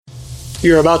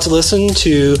You're about to listen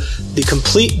to the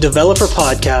Complete Developer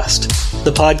Podcast, the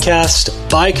podcast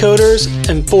by coders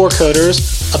and for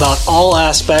coders about all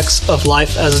aspects of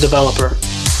life as a developer.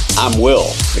 I'm Will,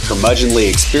 the curmudgeonly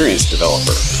experienced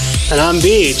developer. And I'm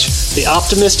Beej, the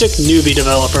optimistic newbie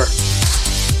developer.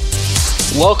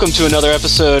 Welcome to another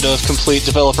episode of Complete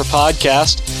Developer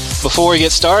Podcast. Before we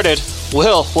get started,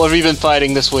 Will, what have you been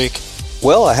fighting this week?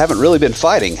 Well, I haven't really been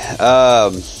fighting.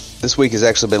 This week has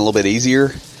actually been a little bit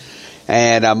easier.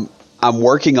 And I'm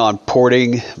working on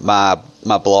porting my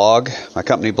blog, my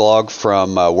company blog,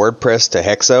 from WordPress to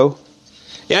Hexo.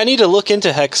 Yeah, I need to look into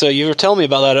Hexo. You were telling me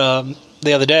about that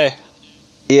the other day.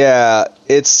 Yeah,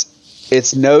 it's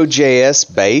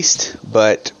Node.js based,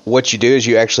 but what you do is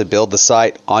you actually build the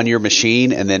site on your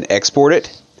machine and then export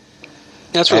it.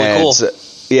 That's really cool.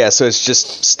 So it's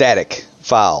just static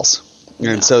files.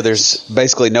 And so there's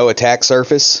basically no attack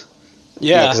surface.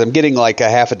 Yeah, because I'm getting like a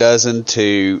half a dozen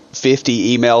to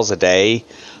 50 emails a day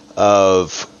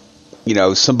of,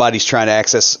 somebody's trying to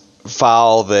access a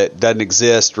file that doesn't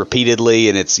exist repeatedly,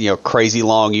 and it's, crazy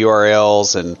long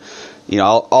URLs and,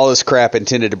 all this crap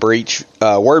intended to breach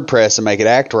WordPress and make it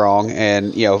act wrong.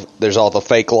 And, there's all the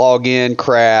fake login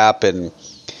crap and,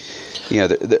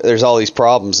 there's all these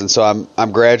problems. And so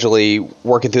I'm gradually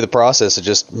working through the process of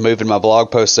just moving my blog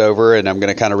posts over, and I'm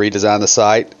going to kind of redesign the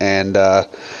site and,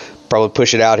 probably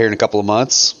push it out here in a couple of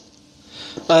months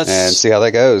and see how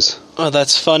that goes. Oh,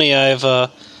 that's funny. I've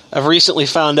recently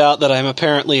found out that I'm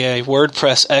apparently a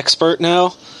WordPress expert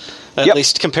now, at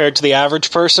least compared to the average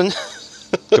person.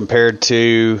 Compared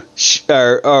to,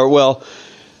 I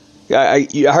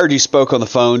heard you spoke on the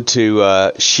phone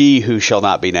to she who shall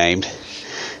not be named.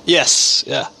 Yes,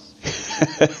 yeah.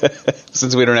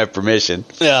 Since we don't have permission.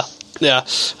 Yeah.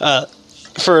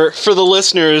 For the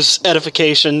listeners'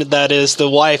 edification, that is the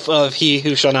wife of he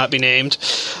who shall not be named.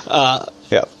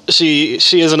 She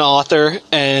is an author,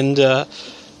 and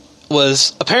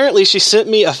apparently she sent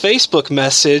me a Facebook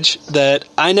message that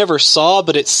I never saw,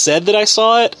 but it said that I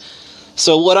saw it.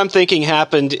 So what I'm thinking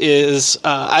happened is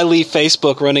I leave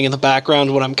Facebook running in the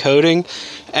background when I'm coding,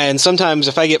 and sometimes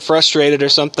if I get frustrated or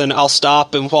something, I'll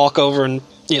stop and walk over and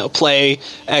play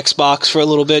Xbox for a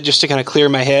little bit just to kind of clear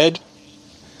my head.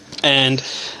 And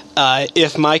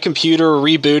if my computer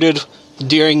rebooted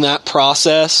during that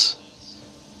process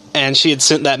and she had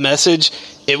sent that message,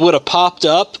 it would have popped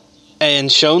up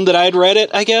and shown that I'd read it,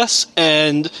 I guess,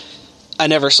 and I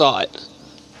never saw it.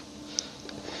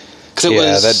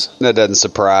 That doesn't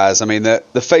surprise. I mean, the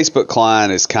Facebook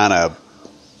client is kind of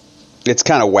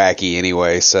wacky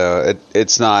anyway, so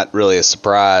it's not really a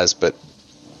surprise, but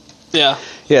yeah,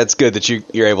 it's good that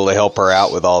you're able to help her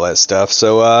out with all that stuff.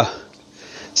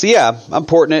 So yeah, I'm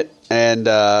porting it, and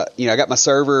I got my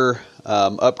server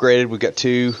upgraded. We've got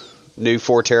 2 new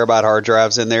 4 terabyte hard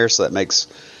drives in there, so that makes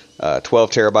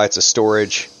 12 terabytes of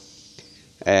storage.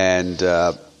 And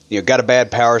got a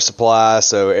bad power supply,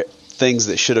 so things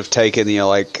that should have taken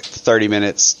like 30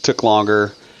 minutes took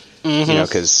longer.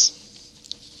 Because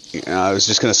I was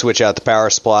just going to switch out the power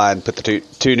supply and put the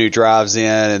two new drives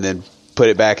in, and then put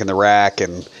it back in the rack,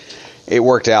 and it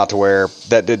worked out to where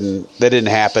that didn't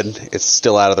happen. It's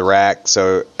still out of the rack.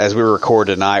 So as we record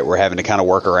tonight, we're having to kind of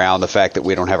work around the fact that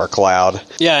we don't have our cloud.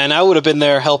 Yeah, and I would have been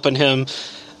there helping him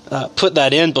put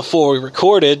that in before we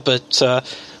recorded, but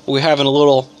we're having a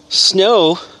little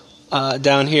snow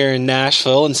down here in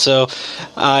Nashville, and so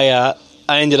I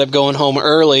ended up going home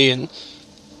early and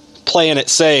playing it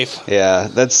safe. Yeah,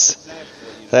 that's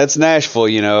Nashville.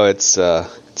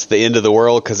 It's the end of the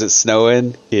world because it's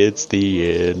snowing. It's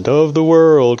the end of the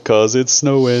world because it's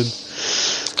snowing.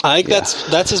 I think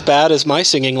that's as bad as my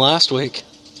singing last week.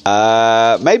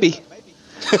 Maybe.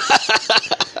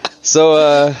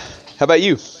 So, how about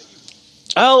you?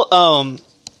 Well,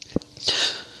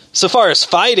 so far as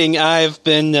fighting, I've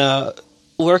been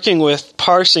working with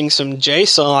parsing some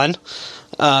JSON.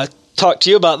 Talked to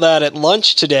you about that at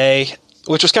lunch today,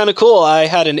 which was kind of cool. I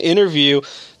had an interview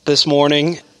this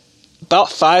morning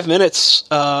about 5 minutes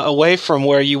away from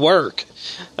where you work.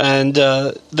 And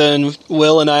then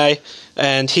Will and I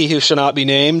and he who shall not be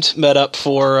named met up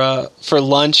for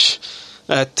lunch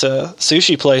at a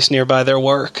sushi place nearby their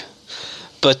work.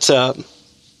 But I've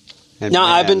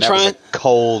been trying. Was a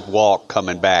cold walk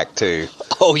coming back too.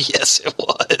 Oh yes, it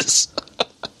was.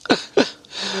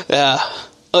 Yeah,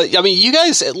 I mean, you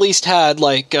guys at least had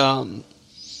like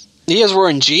you guys were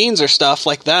in jeans or stuff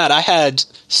like that. I had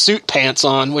suit pants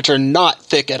on, which are not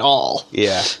thick at all.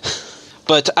 Yeah.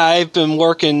 But I've been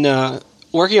working on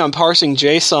parsing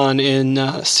JSON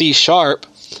in C#,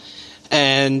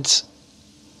 and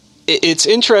it's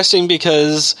interesting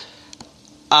because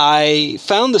I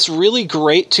found this really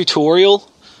great tutorial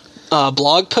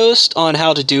blog post on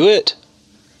how to do it,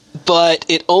 but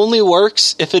it only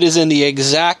works if it is in the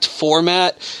exact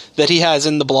format that he has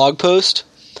in the blog post.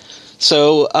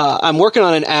 So I'm working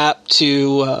on an app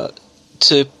to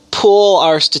pull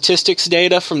our statistics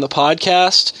data from the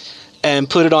podcast and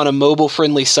put it on a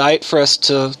mobile-friendly site for us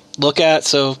to look at,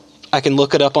 so I can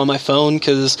look it up on my phone,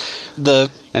 because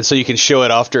And so you can show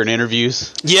it off during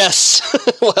interviews? Yes.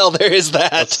 Well, there is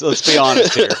that. Let's be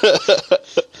honest here.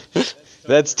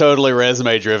 That's totally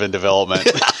resume-driven development.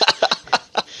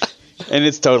 And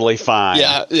it's totally fine.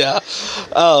 Yeah.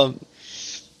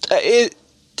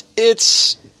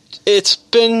 It's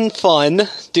been fun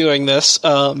doing this.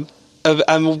 I'm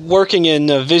working in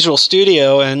Visual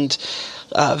Studio, and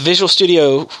Visual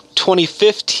Studio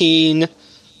 2015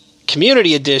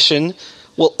 Community Edition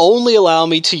will only allow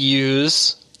me to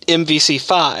use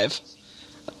MVC5,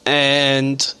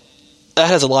 and that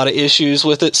has a lot of issues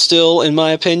with it still, in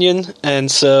my opinion,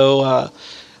 and so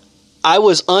I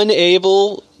was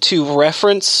unable to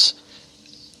reference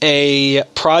a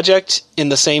project in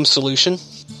the same solution.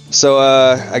 So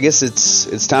I guess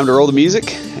it's time to roll the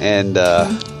music, and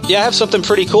yeah, I have something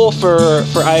pretty cool for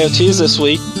IoTs this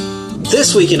week.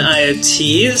 This week in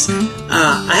IoTs,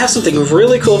 I have something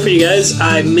really cool for you guys.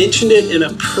 I mentioned it in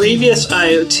a previous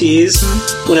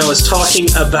IoTs when I was talking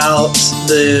about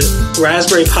the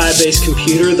Raspberry Pi-based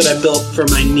computer that I built for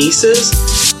my nieces.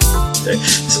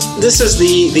 So this is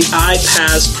the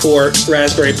iPassport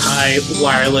Raspberry Pi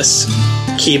wireless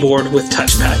keyboard with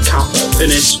touchpad combo,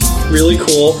 and it's really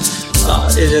cool.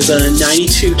 It is a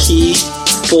 92-key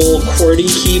full QWERTY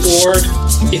keyboard.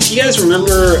 If you guys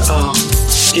remember,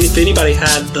 if anybody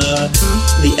had the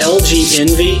LG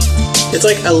Envy, it's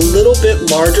like a little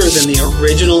bit larger than the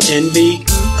original Envy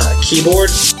keyboard,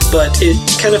 but it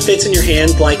kind of fits in your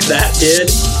hand like that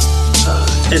did,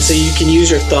 and so you can use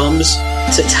your thumbs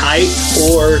to type,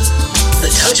 or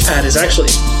the touchpad is actually,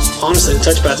 honestly, the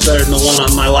touchpad's better than the one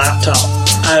on my laptop.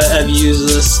 I've used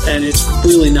this, and it's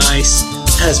really nice.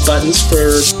 It has buttons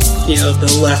for,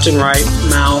 the left and right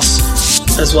mouse,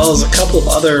 as well as a couple of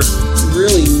other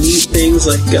really neat things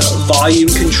like volume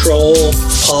control,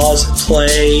 pause,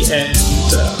 play, and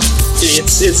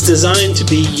it's designed to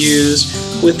be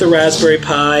used with the Raspberry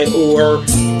Pi or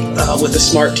with a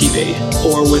smart TV,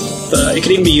 or with it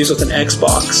could even be used with an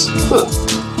Xbox. Huh.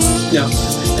 Yeah,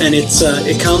 and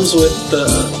it comes with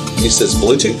You says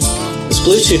Bluetooth? It's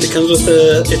Bluetooth. It comes with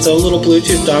its own little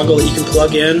Bluetooth dongle that you can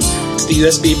plug in. It's the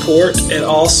USB port. It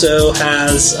also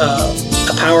has a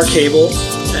power cable,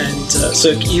 and so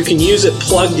you can use it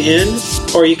plugged in,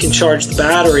 or you can charge the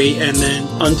battery and then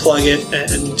unplug it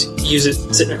and use it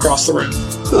sitting across the room.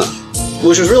 Huh.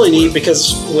 Which was really neat,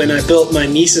 because when I built my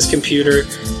niece's computer,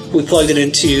 we plugged it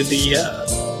into the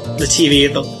TV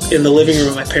in the living room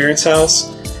of my parents' house,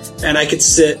 and I could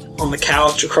sit on the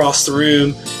couch across the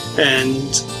room,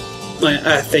 and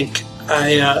I think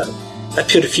I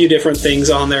put a few different things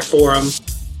on there for them,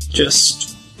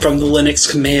 just from the Linux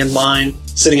command line,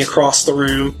 sitting across the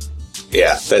room.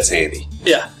 Yeah, that's handy.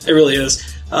 Yeah, it really is.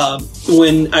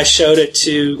 When I showed it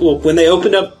when they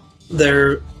opened up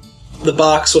the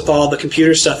box with all the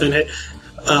computer stuff in it,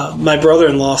 my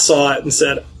brother-in-law saw it and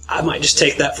said, I might just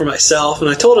take that for myself. And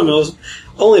I told him it was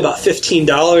only about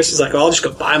 $15. He's like, I'll just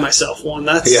go buy myself one.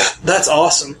 That's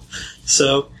awesome.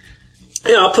 So,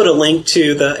 I'll put a link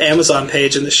to the Amazon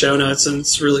page in the show notes, and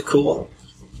it's really cool.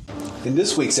 In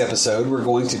this week's episode, we're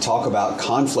going to talk about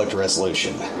conflict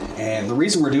resolution. And the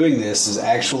reason we're doing this is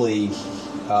actually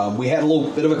we had a little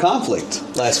bit of a conflict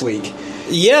last week.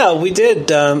 Yeah, we did.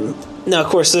 Now, of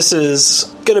course, this is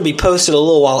going to be posted a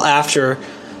little while after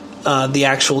the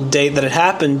actual date that it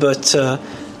happened, but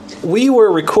we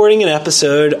were recording an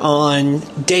episode on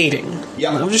dating.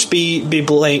 Yeah. We'll just be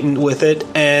blatant with it,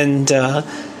 and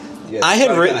I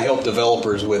had written to help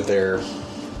developers with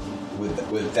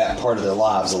with that part of their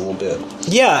lives a little bit.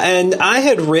 Yeah, and I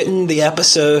had written the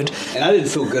episode, and I didn't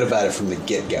feel good about it from the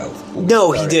get-go.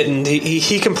 No, he didn't.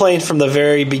 He complained from the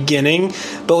very beginning,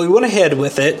 but we went ahead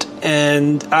with it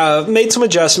and made some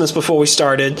adjustments before we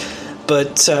started.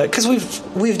 But because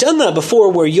we've done that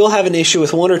before, where you'll have an issue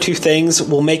with one or two things,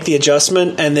 we'll make the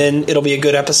adjustment, and then it'll be a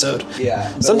good episode.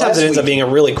 Yeah. Sometimes it ends up being a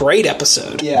really great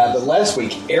episode. Yeah, but last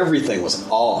week everything was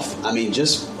off. I mean,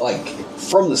 just like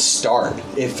from the start,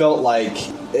 it felt like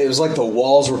it was like the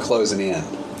walls were closing in.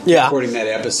 Yeah. Recording that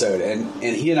episode, and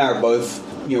he and I are both,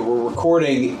 we're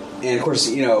recording, and of course,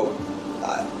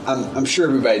 I'm sure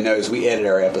everybody knows we edit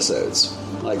our episodes.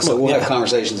 Like, so we'll have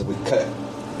conversations that we cut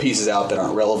pieces out that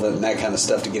aren't relevant and that kind of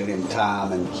stuff to get it in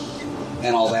time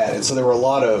and all that. And so there were a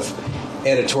lot of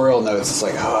editorial notes, it's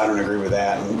like, oh, I don't agree with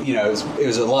that. And, you know, it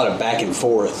was a lot of back and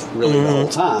forth, really, the whole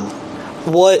time.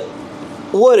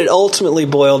 What it ultimately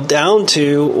boiled down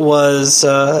to was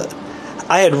I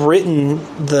had written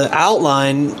the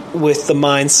outline with the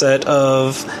mindset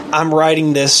of I'm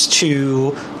writing this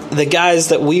to the guys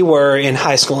that we were in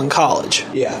high school and college.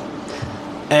 Yeah.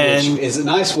 And which is a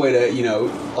nice way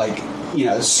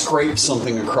to, scrape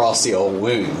something across the old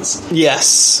wounds.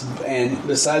 Yes. And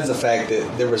besides the fact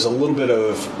that there was a little bit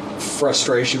of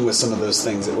frustration with some of those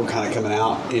things that were kind of coming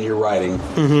out in your writing.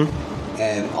 Mm-hmm.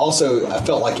 And also, I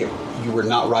felt like you were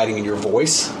not writing in your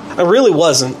voice. I really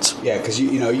wasn't. Yeah, because,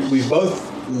 we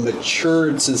both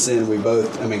matured since then. We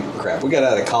got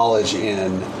out of college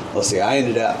in,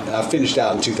 I finished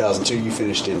out in 2002. You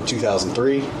finished in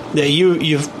 2003. Yeah,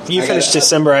 you finished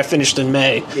December. I finished in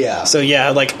May. Yeah. So yeah,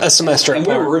 like a semester apart.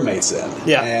 And we were roommates then.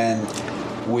 Yeah.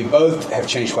 And we both have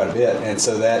changed quite a bit. And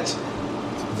so that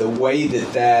the way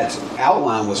that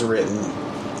outline was written,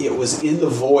 it was in the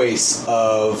voice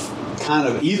of kind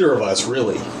of either of us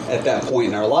really at that point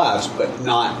in our lives, but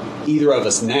not either of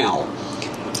us now.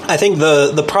 I think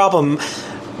the problem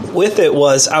with it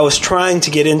was I was trying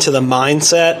to get into the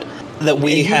mindset that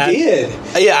we had. You did.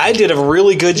 Yeah, I did a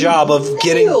really good job of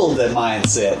getting... nailed the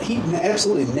mindset. He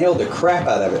absolutely nailed the crap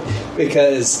out of it.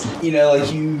 Because,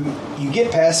 you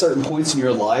get past certain points in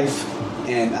your life,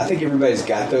 and I think everybody's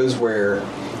got those where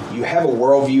you have a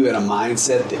worldview and a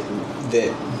mindset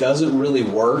that doesn't really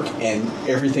work, and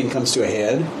everything comes to a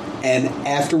head. And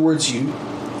afterwards, you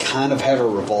kind of have a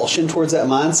revulsion towards that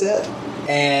mindset.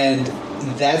 And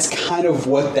that's kind of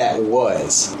what that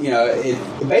was.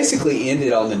 It basically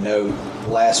ended on the note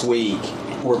last week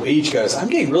where Beach goes, I'm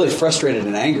getting really frustrated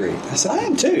and angry. I said, I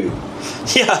am too.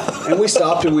 Yeah. And we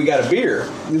stopped and we got a beer.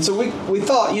 And so we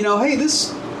thought, hey,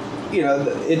 this...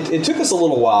 it took us a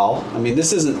little while. I mean,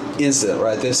 this isn't instant,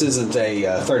 right? This isn't a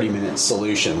 30-minute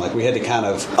solution. Like, we had to kind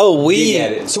of dig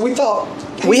at it. So we thought...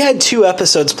 Hey, we had 2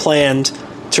 episodes planned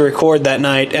to record that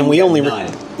night, and we only...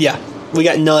 none. Yeah. We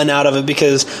got none out of it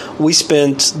because we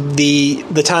spent the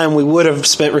time we would have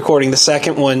spent recording the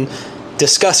second one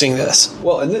discussing this.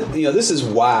 Well, and this is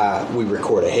why we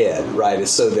record ahead, right? Is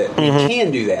so that we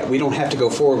can do that. We don't have to go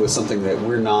forward with something that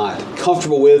we're not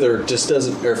comfortable with, or just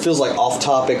doesn't, or feels like off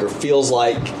topic, or feels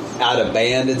like out of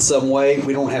band in some way.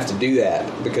 We don't have to do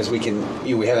that because we can.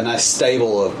 We have a nice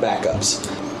stable of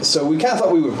backups. So we kind of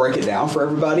thought we would break it down for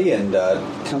everybody and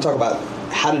kind of talk about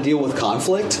how to deal with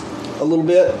conflict a little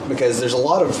bit, because there's a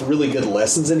lot of really good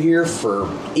lessons in here for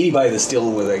anybody that's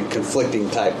dealing with a conflicting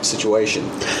type situation.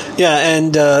 Yeah,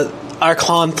 and our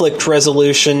conflict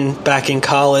resolution back in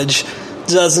college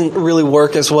doesn't really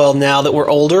work as well now that we're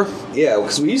older. Yeah,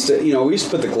 because we used to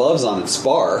put the gloves on and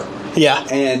spar. Yeah.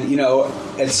 And,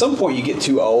 at some point you get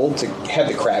too old to have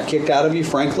the crap kicked out of you,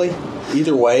 frankly,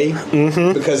 either way.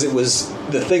 Mm-hmm. Because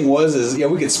the thing was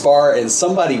we could spar and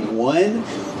somebody won,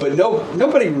 but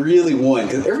nobody really won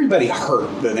because everybody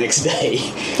hurt the next day.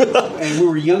 And we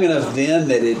were young enough then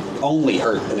that it only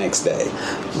hurt the next day.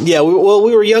 Yeah, we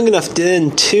were young enough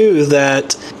then, too,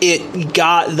 that it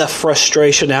got the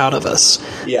frustration out of us.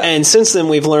 Yeah. And since then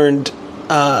we've learned...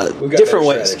 different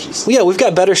ways. Strategies. Yeah, we've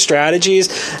got better strategies.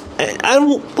 I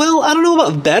don't know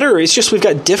about better. It's just we've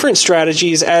got different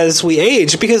strategies as we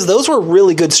age, because those were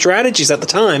really good strategies at the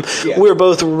time. Yeah. We were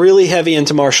both really heavy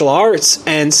into martial arts,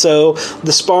 and so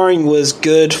the sparring was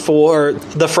good for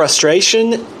the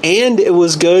frustration, and it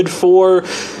was good for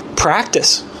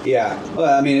practice. Yeah,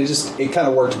 well, I mean, it kind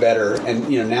of worked better, and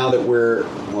now that we're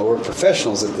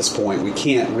professionals at this point, we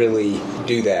can't really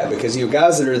do that because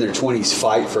guys that are in their 20s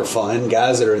fight for fun.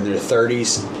 Guys that are in their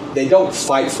 30s, they don't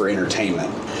fight for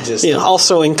entertainment.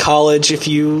 Also in college,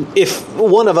 if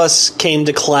one of us came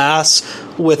to class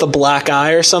with a black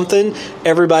eye or something,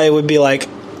 everybody would be like,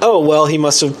 oh, well, he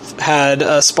must have had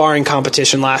a sparring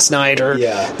competition last night or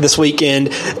this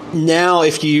weekend. Now,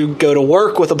 if you go to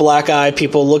work with a black eye,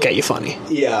 people look at you funny.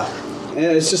 Yeah. And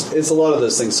it's a lot of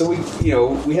those things. So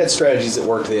we had strategies that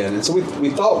worked then. And so we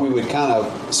thought we would kind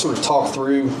of sort of talk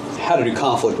through how to do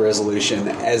conflict resolution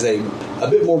as a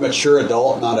bit more mature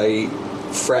adult, not a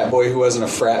frat boy who wasn't a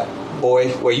frat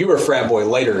boy. Well, you were a frat boy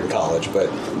later in college, but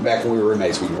back when we were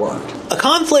roommates, we weren't. A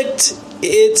conflict,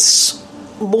 it's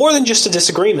more than just a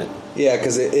disagreement. Yeah,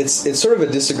 because it's sort of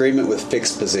a disagreement with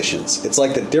fixed positions. It's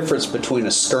like the difference between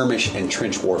a skirmish and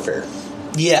trench warfare.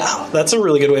 Yeah, that's a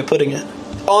really good way of putting it.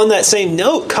 On that same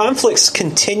note, conflicts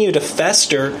continue to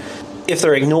fester if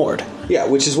they're ignored. Yeah,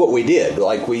 which is what we did.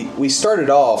 Like, we started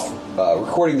off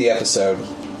recording the episode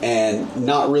and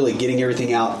not really getting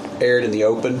everything aired in the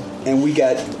open. And we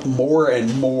got more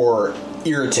and more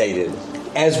irritated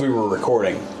as we were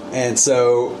recording. And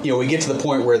so, we get to the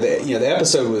point where the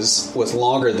episode was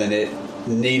longer than it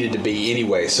needed to be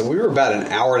anyway. So we were about an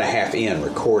hour and a half in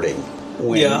recording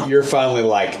when you're finally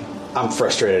like, I'm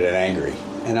frustrated and angry.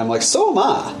 And I'm like, so am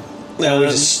I. And we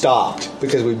just stopped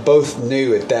because we both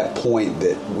knew at that point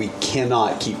that we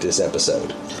cannot keep this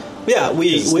episode. Yeah,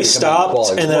 we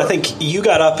stopped, and then I think you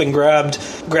got up and grabbed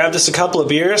us a couple of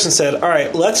beers and said, all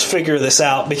right, let's figure this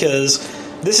out because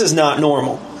this is not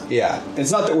normal. Yeah,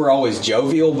 it's not that we're always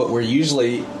jovial, but we're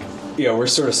usually, we're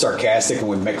sort of sarcastic and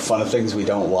we make fun of things we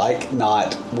don't like,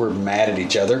 not we're mad at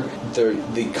each other.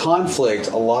 The conflict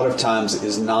a lot of times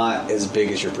is not as big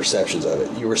as your perceptions of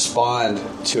it. You respond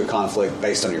to a conflict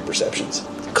based on your perceptions.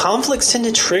 Conflicts tend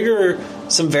to trigger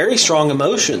some very strong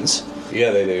emotions. Yeah,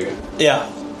 they do. Yeah.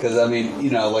 Because,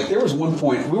 there was one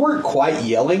point, we weren't quite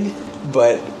yelling,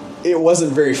 but it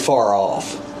wasn't very far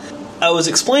off. I was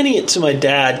explaining it to my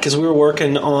dad because we were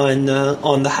working on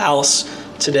the house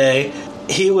today.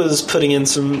 He was putting in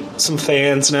some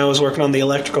fans, and I was working on the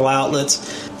electrical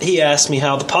outlets. He asked me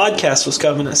how the podcast was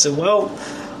coming. I said, well,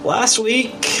 last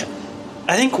week,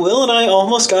 I think Will and I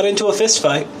almost got into a fist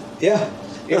fight. Yeah,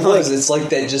 it was. It's like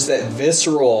that, just that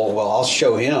visceral, well, I'll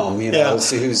show him,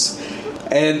 see who's...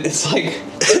 And it's like,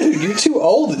 dude, you're too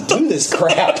old to do this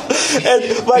crap. And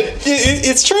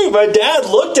it's true. My dad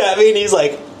looked at me and he's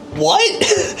like, what?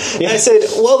 Yeah. And I said,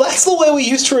 well, that's the way we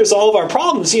used to resolve our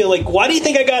problems. Why do you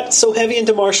think I got so heavy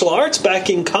into martial arts back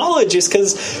in college? Is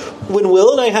because when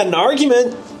Will and I had an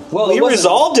argument, we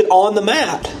resolved it on the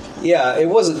mat. Yeah, it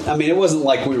wasn't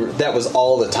like that was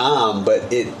all the time, but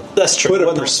that's true. Put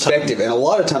a perspective. And a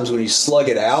lot of times when you slug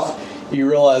it out, you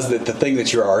realize that the thing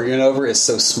that you're arguing over is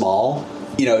so small.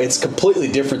 It's completely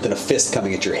different than a fist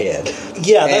coming at your head.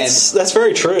 Yeah, that's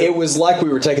very true. It was like we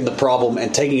were taking the problem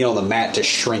and taking it on the mat to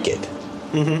shrink it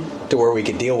to where we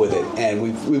could deal with it. And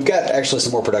we've got actually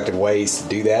some more productive ways to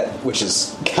do that, which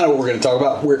is kind of what we're going to talk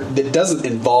about, that doesn't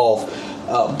involve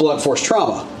blunt force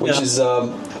trauma, which is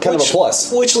kind of a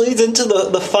plus. Which leads into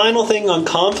the final thing on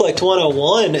Conflict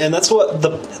 101, and that's what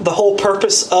the whole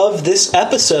purpose of this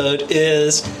episode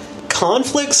is.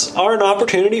 Conflicts are an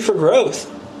opportunity for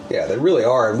growth. Yeah, they really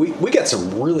are. And we got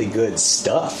some really good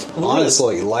stuff,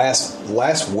 honestly,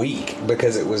 last week,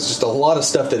 because it was just a lot of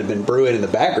stuff that had been brewing in the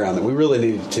background that we really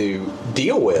needed to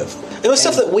deal with. It was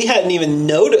stuff that we hadn't even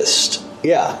noticed.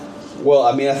 Yeah. Well,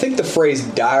 I think the phrase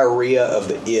diarrhea of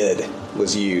the id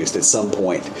was used at some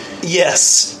point.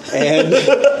 Yes. And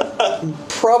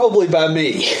probably by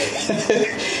me.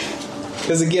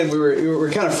 Because, again, we were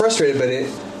kind of frustrated,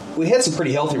 but we had some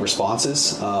pretty healthy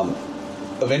responses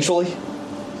eventually.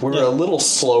 We were a little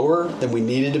slower than we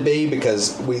needed to be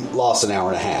because we lost an hour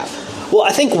and a half. Well,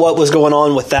 I think what was going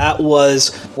on with that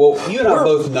was... Well, you and I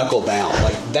both knuckled down.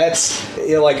 That's...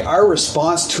 our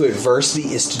response to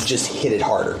adversity is to just hit it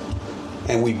harder.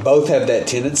 And we both have that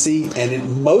tendency, and it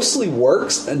mostly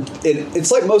works. And it's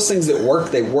like most things that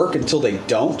work, they work until they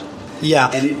don't.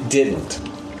 Yeah. And it didn't.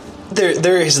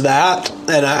 There is that,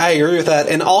 and I agree with that.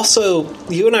 And also,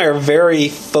 you and I are very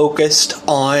focused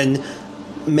on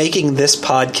making this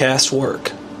podcast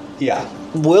work. Yeah.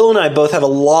 Will and I both have a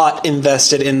lot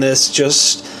invested in this,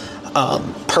 just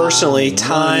personally,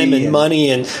 time and money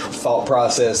and thought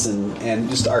process and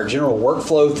just our general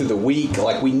workflow through the week.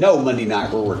 We know Monday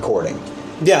night we're recording.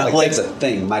 Yeah, that's a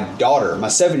thing. My daughter, my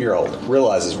 7-year-old,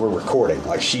 realizes we're recording.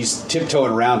 She's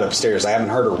tiptoeing around upstairs. I haven't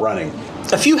heard her running.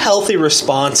 A few healthy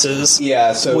responses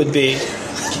would be...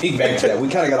 Getting back to that, we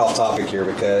kind of got off topic here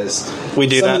because we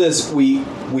do some that. of this, we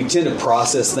tend to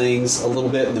process things a little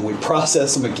bit and then we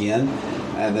process them again.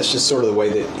 And that's just sort of the way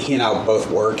that he and I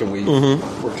both work, and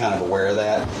we're kind of aware of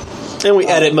that. And we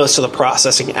edit most of the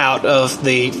processing out of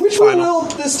the which final. We will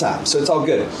this time, so it's all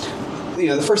good.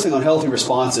 The first thing on healthy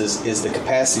responses is the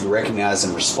capacity to recognize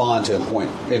and respond to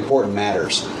important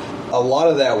matters. A lot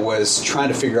of that was trying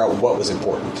to figure out what was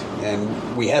important,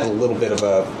 and we had a little bit of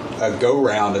a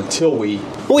go-round until we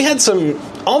had some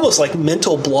almost like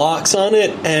mental blocks on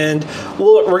it, and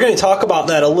we're going to talk about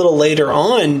that a little later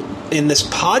on in this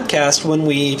podcast when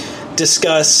we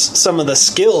discuss some of the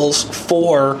skills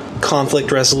for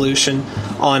conflict resolution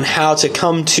on how to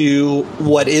come to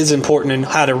what is important and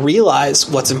how to realize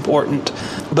what's important.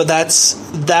 But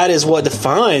that is what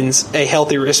defines a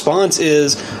healthy response,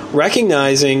 is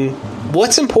recognizing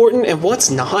what's important and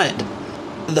what's not.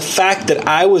 The fact that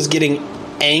I was getting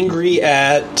angry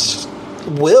at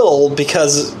Will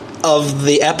because of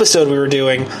the episode we were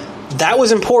doing, that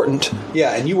was important.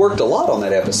 Yeah, and you worked a lot on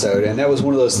that episode, and that was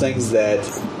one of those things that,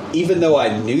 even though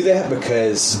I knew that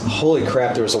because, holy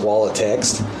crap, there was a wall of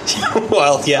text.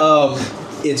 Well, yeah.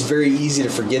 it's very easy to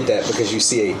forget that because you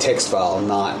see a text file,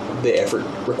 not the effort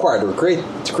required to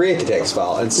create the text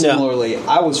file. And similarly,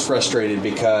 I was frustrated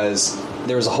because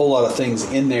there was a whole lot of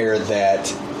things in there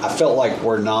that I felt like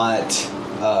were not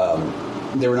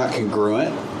they were not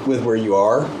congruent with where you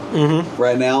are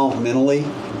right now mentally.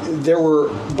 There were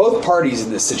both parties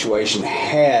in this situation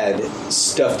had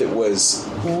stuff that was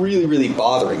really, really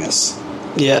bothering us.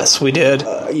 Yes, we did.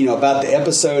 About the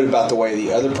episode, about the way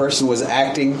the other person was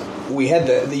acting. You have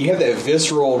that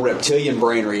visceral reptilian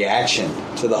brain reaction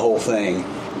to the whole thing,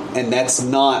 and that's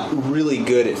not really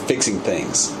good at fixing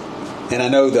things. And I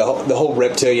know the whole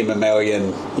reptilian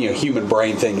mammalian, human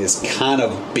brain thing is kind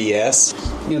of BS.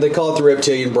 They call it the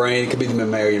reptilian brain. It could be the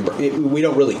mammalian brain. We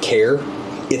don't really care.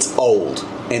 It's old,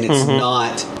 and it's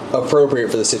not appropriate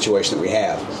for the situation that we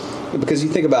have. Because you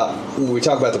think about, when we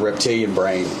talk about the reptilian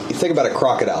brain, you think about a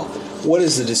crocodile. What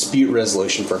is the dispute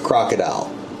resolution for a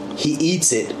crocodile? He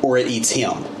eats it or it eats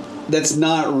him. That's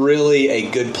not really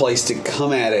a good place to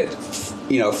come at it,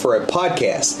 for a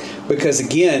podcast. Because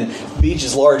again, Beach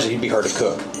is large and he'd be hard to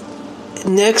cook.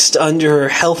 Next, under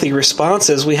healthy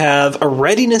responses, we have a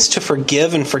readiness to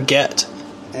forgive and forget.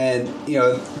 And,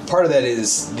 part of that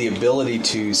is the ability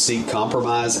to seek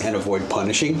compromise and avoid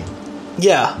punishing.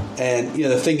 Yeah. And,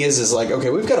 the thing is like, okay,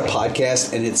 we've got a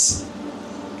podcast and it's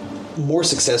more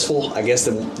successful, I guess,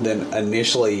 than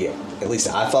initially, at least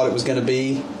I thought it was going to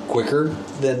be, quicker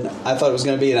than I thought it was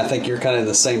going to be. And I think you're kind of in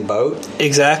the same boat.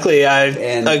 Exactly.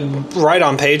 I'm right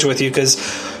on page with you because...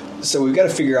 So we've got to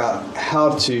figure out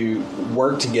how to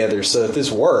work together so that this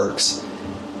works.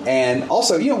 And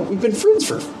also, we've been friends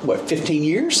for, 15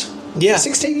 years? Yeah.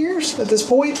 16 years at this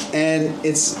point. And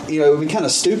it's, it would be kind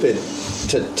of stupid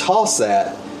to toss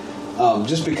that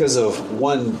just because of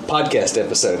one podcast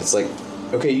episode. It's like,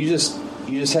 okay, you just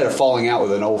had a falling out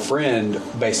with an old friend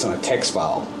based on a text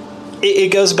file.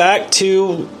 It goes back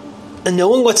to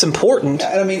knowing what's important.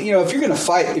 I mean, if you're going to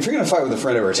fight with a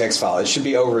friend over a text file, it should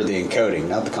be over the encoding,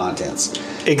 not the contents.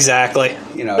 Exactly.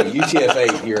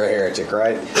 UTF-8, you're a heretic,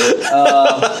 right?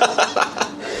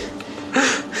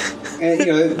 And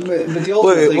but the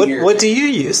ultimate thing here. What do you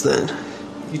use then?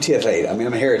 UTF-8. I mean,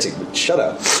 I'm a heretic, but shut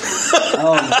up.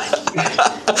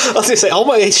 I was going to say, all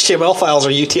my HTML files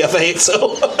are UTF-8,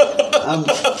 so...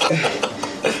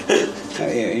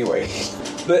 Anyway.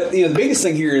 But, the biggest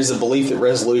thing here is the belief that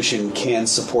resolution can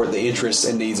support the interests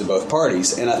and needs of both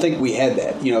parties. And I think we had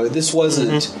that. This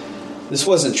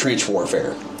wasn't trench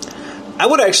warfare. I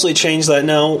would actually change that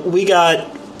now. We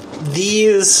got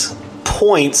these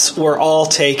points were all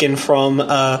taken from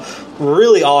a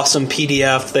really awesome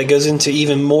PDF that goes into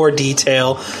even more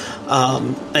detail.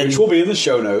 Which will be in the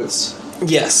show notes.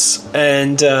 Yes.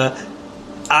 And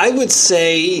I would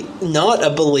say not a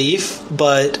belief,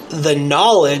 but the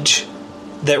knowledge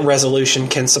that resolution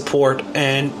can support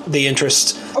and the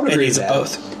interest and needs of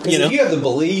both. If you have the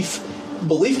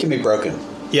belief can be broken.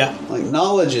 Yeah. Like,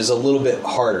 knowledge is a little bit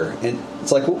harder. And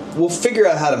it's like, we'll figure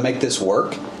out how to make this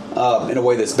work in a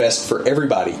way that's best for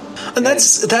everybody. And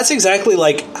that's exactly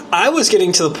like, I was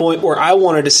getting to the point where I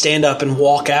wanted to stand up and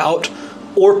walk out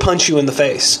or punch you in the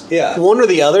face. Yeah. One or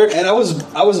the other. And I was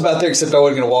about there, except I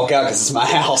wasn't going to walk out because it's my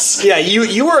house. Yeah,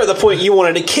 you were at the point you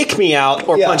wanted to kick me out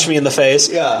or punch me in the face.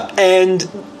 Yeah. And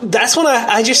that's when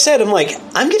I just said, I'm like,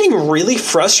 I'm getting really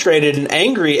frustrated and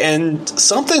angry and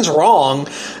something's wrong.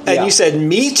 And you said,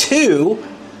 me too.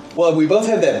 Well, we both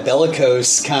had that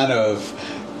bellicose kind of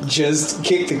just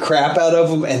kick the crap out of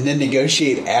them and then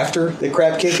negotiate after the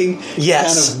crap kicking.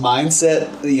 Yes. Kind of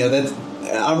mindset.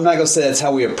 I'm not going to say that's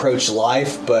how we approach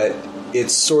life, but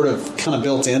it's sort of kind of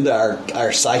built into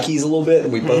our psyches a little bit,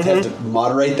 and we both have to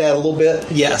moderate that a little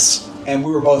bit. Yes. And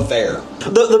we were both there.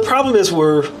 The problem is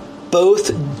we're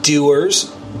both doers.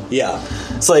 Yeah.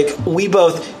 It's like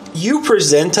you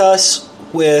present us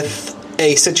with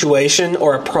a situation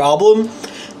or a problem,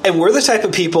 and we're the type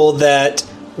of people that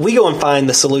we go and find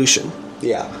the solution.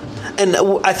 Yeah. And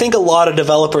I think a lot of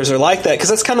developers are like that because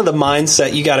that's kind of the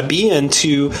mindset you got to be in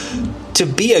to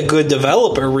be a good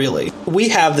developer, really. We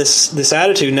have this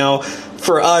attitude. Now,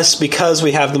 for us, because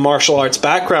we have the martial arts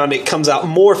background, it comes out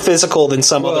more physical than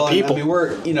some other people. I mean,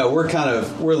 we're a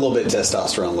little bit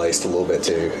testosterone laced a little bit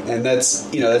too. And that's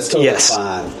totally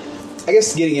fine. I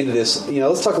guess getting into this,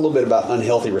 let's talk a little bit about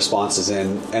unhealthy responses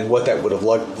and what that would have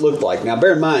looked like. Now,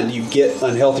 bear in mind, you get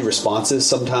unhealthy responses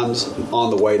sometimes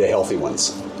on the way to healthy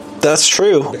ones. That's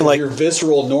true. Because your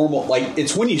visceral, normal,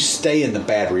 it's when you stay in the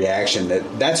bad reaction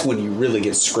that's when you really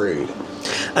get screwed.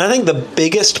 And I think the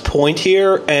biggest point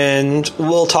here, and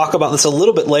we'll talk about this a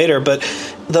little bit later, but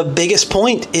the biggest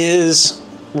point is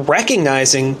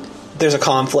recognizing there's a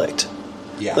conflict.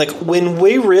 Yeah. Like, when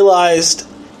we realized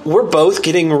we're both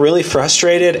getting really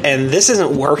frustrated and this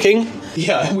isn't working.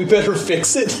 Yeah, we better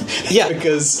fix it. Yeah,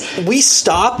 because we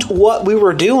stopped what we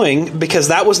were doing because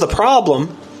that was the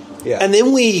problem. Yeah. And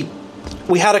then we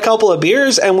had a couple of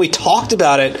beers and we talked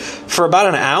about it for about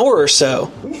an hour or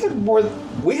so. At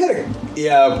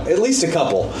least a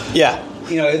couple. Yeah.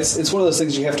 It's one of those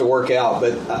things you have to work out,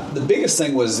 but the biggest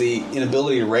thing was the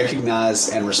inability to recognize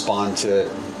and respond to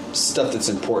stuff that's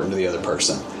important to the other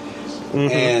person. Mm-hmm.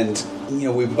 And,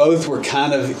 we both were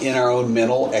kind of in our own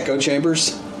mental echo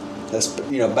chambers. That's,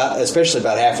 especially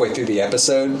about halfway through the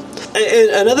episode. And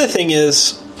another thing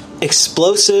is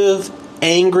explosive,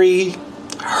 angry,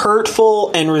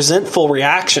 hurtful, and resentful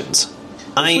reactions.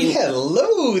 We had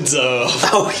loads of.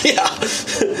 Oh yeah,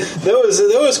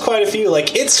 there was quite a few.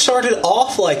 Like, it started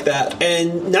off like that,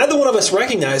 and neither one of us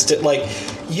recognized it. Like,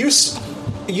 you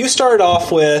started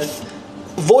off with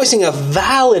voicing a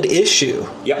valid issue.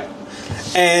 Yep.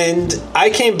 And I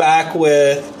came back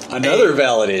with another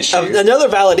valid issue. Another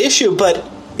valid issue, but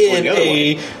in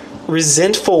a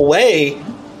resentful way.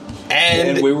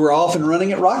 And we were off and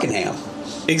running at Rockingham.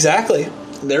 Exactly.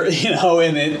 There,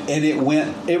 and it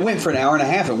went for an hour and a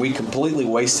half, and we completely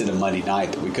wasted a Monday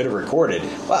night that we could have recorded.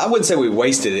 Well, I wouldn't say we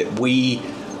wasted it. We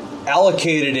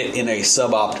allocated it in a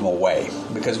suboptimal way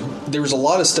because there was a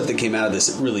lot of stuff that came out of this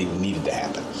that really needed to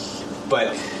happen.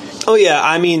 But oh yeah,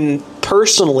 I mean,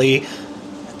 personally,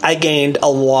 I gained a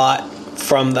lot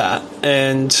from that,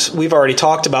 and we've already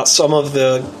talked about some of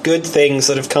the good things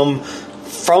that have come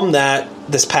from that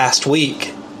this past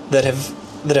week that have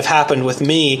happened with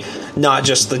me. Not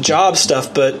just the job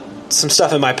stuff, but some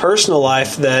stuff in my personal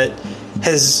life that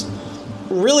has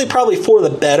really probably for the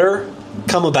better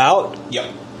come about.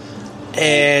 Yep.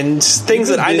 And things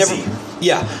that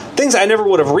things I never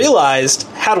would have realized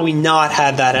had we not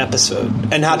had that episode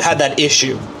and not had that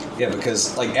issue. Yeah,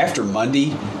 because like after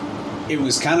Monday, it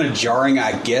was kind of jarring,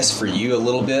 I guess, for you a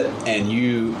little bit, and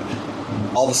you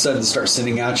all of a sudden start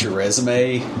sending out your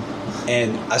resume,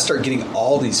 and I start getting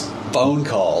all these phone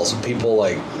calls, people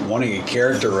like wanting a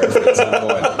character reference. I'm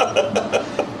going,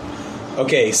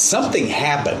 okay, something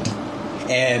happened,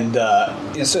 and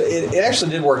so it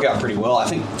actually did work out pretty well, I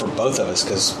think, for both of us,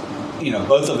 because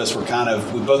both of us were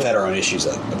we both had our own issues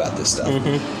about this stuff.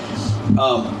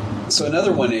 Mm-hmm. So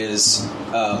another one is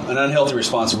an unhealthy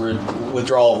response to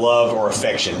withdrawal of love or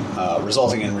affection,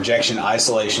 resulting in rejection,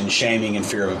 isolation, shaming, and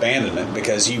fear of abandonment.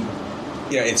 Because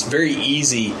it's very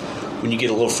easy when you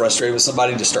get a little frustrated with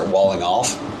somebody to start walling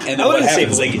off, and then what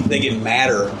happens? They get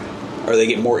madder, or they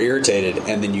get more irritated,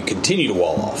 and then you continue to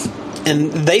wall off,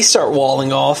 and they start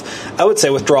walling off. I would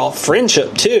say withdrawal of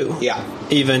friendship too. Yeah,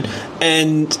 even,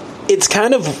 and it's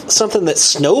kind of something that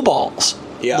snowballs.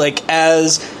 Yeah, like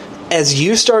as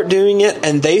you start doing it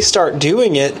and they start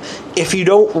doing it, if you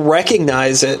don't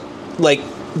recognize it, like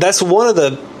that's one of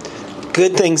the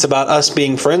good things about us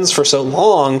being friends for so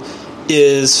long.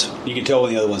 Is you can tell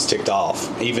when the other one's ticked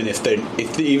off, even if they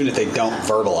don't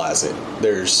verbalize it.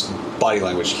 There's body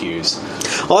language cues.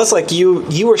 Well, it's like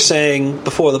you were saying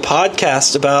before the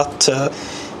podcast about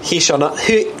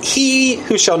he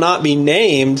who shall not be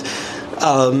named.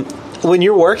 When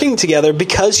you're working together,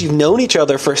 because you've known each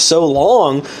other for so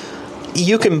long,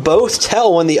 you can both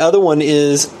tell when the other one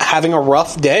is having a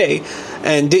rough day.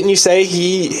 And didn't you say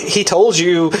he told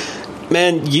you,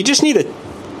 man, you just need to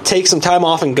take some time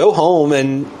off and go home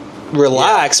and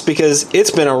relax because it's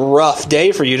been a rough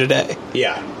day for you today.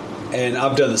 Yeah. And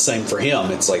I've done the same for him.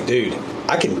 It's like, dude,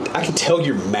 I can tell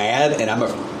you're mad, and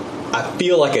I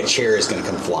feel like a chair is going to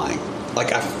come flying.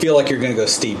 Like, I feel like you're going to go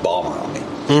Steve Ballmer on me.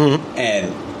 Mm-hmm.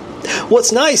 And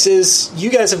what's nice is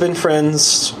you guys have been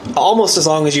friends almost as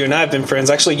long as you and I have been friends.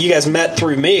 Actually, you guys met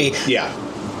through me. Yeah.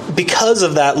 Because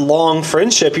of that long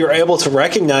friendship, you're able to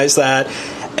recognize that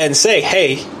and say,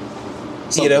 hey,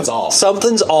 something's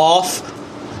off.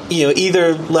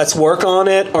 Either let's work on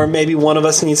it, or maybe one of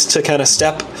us needs to kind of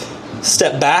step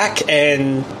back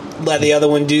and let the other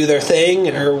one do their thing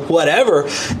or whatever.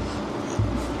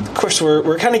 Of course,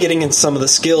 we're kind of getting into some of the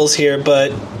skills here,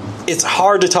 but it's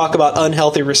hard to talk about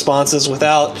unhealthy responses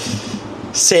without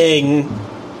saying.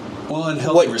 Well,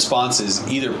 unhealthy responses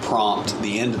either prompt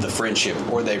the end of the friendship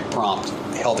or they prompt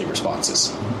healthy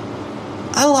responses.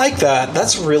 I like that.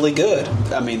 That's really good.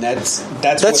 I mean, that's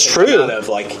what true. Out of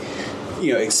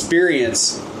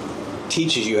experience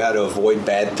teaches you how to avoid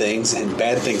bad things, and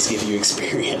bad things give you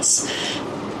experience.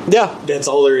 Yeah, that's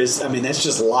all there is. I mean, that's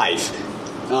just life.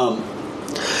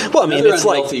 Well, I mean, it's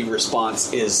unhealthy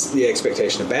response is the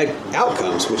expectation of bad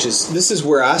outcomes, this is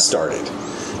where I started,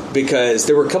 because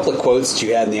there were a couple of quotes that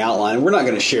you had in the outline. We're not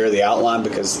going to share the outline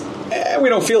because we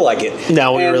don't feel like it.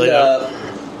 No, we really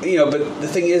don't. But the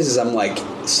thing is I'm like,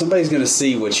 somebody's going to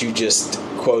see what you just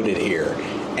quoted here,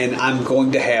 and I'm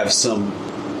going to have some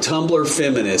Tumblr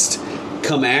feminist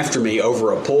come after me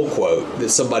over a pull quote that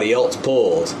somebody else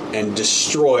pulled and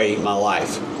destroy my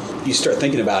life. You start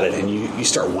thinking about it, and you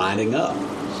start winding up.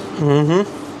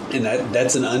 Mm-hmm. And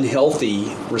that's an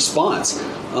unhealthy response.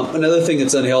 Another thing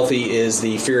that's unhealthy is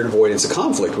the fear and avoidance of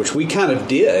conflict, which we kind of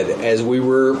did as we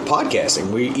were podcasting.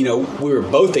 We were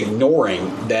both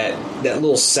ignoring that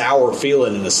little sour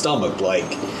feeling in the stomach,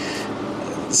 like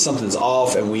something's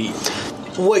off, and we...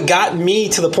 What got me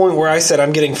to the point where I said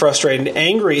I'm getting frustrated and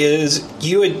angry is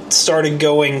you had started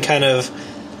going kind of,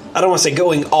 I don't want to say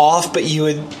going off, but you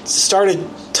had started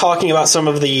talking about some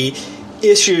of the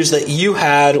issues that you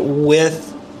had with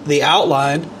the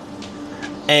outline,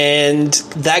 and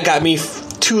that got me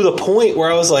to the point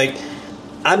where I was like,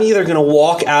 I'm either going to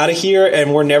walk out of here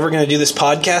and we're never going to do this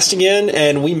podcast again,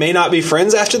 and we may not be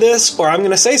friends after this, or I'm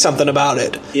going to say something about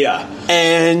it. Yeah.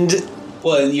 And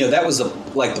that was the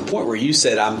point where you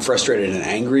said I'm frustrated and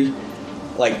angry.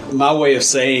 Like, my way of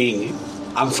saying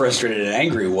I'm frustrated and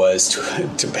angry was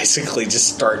to basically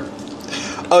just start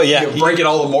breaking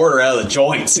all the mortar out of the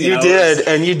joints. You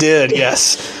did,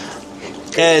 yes.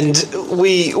 And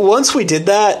once we did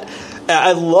that,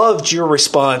 I loved your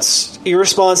response. Your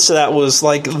response to that was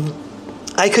like,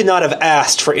 I could not have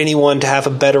asked for anyone to have a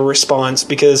better response,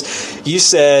 because you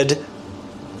said,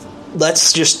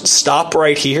 let's just stop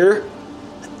right here,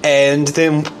 and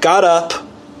then got up,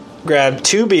 grabbed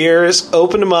 2 beers,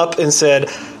 opened them up, and said,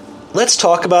 let's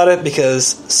talk about it, because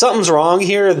something's wrong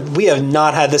here. We have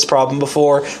not had this problem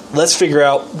before. Let's figure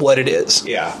out what it is.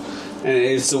 Yeah. And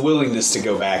it's the willingness to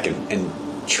go back and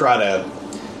try to,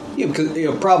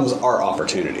 because problems are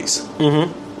opportunities.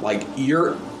 Mm-hmm. Like,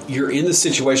 you're in the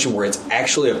situation where it's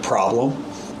actually a problem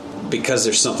because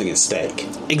there's something at stake.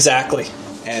 Exactly.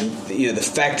 And the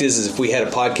fact is if we had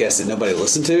a podcast that nobody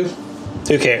listened to,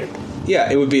 who cared?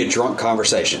 Yeah, it would be a drunk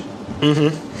conversation.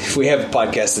 Mm-hmm. If we have a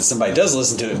podcast that somebody does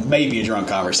listen to, it may be a drunk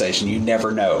conversation. You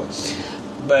never know.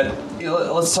 But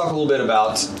let's talk a little bit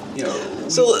about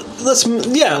So let's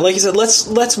like you said,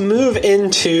 let's move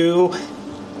into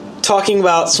talking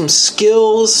about some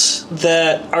skills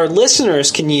that our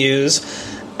listeners can use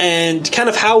and kind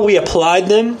of how we applied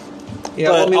them.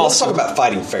 Yeah, let's talk about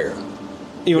fighting fair.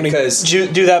 You want to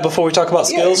do that before we talk about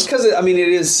skills? Yeah, because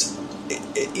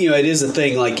it is a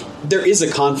thing. Like, there is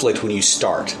a conflict when you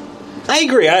start. I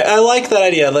agree. I like that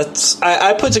idea.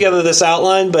 I put together this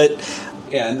outline, but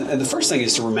yeah, and the first thing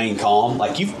is to remain calm.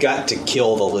 Like, you've got to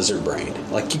kill the lizard brain.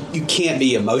 Like, you can't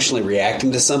be emotionally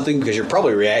reacting to something because you're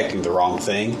probably reacting to the wrong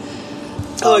thing.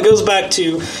 It goes back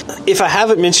to, if I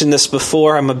haven't mentioned this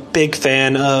before, I'm a big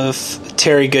fan of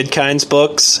Terry Goodkind's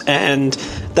books, and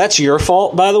that's your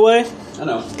fault, by the way. I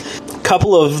know. A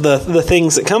couple of the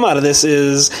things that come out of this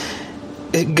is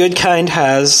Goodkind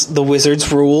has the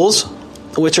Wizard's Rules,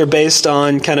 which are based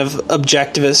on kind of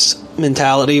objectivist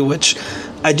mentality, which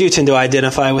I do tend to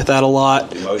identify with that a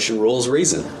lot. Emotion rules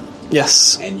reason.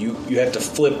 Yes. And you have to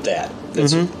flip that.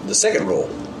 That's the second rule.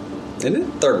 Isn't it?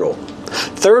 Third rule.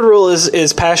 Third rule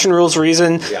is passion rules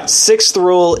reason. Yeah. 6th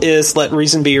rule is let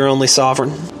reason be your only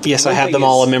sovereign. Yes, I have them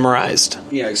all memorized.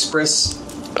 Yeah, express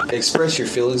your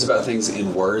feelings about things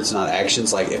in words, not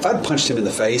actions. Like, if I'd punched him in the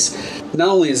face, not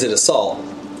only is it assault,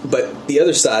 but the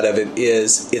other side of it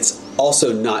is it's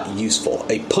also not useful.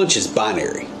 A punch is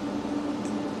binary.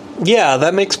 Yeah,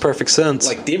 that makes perfect sense.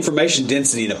 Like, the information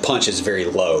density in a punch is very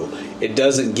low. It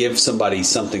doesn't give somebody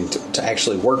something to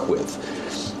actually work with.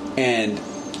 And,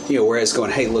 whereas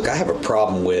going, hey, look, I have a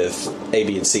problem with A,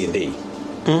 B, and C, and D.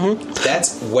 Mm-hmm.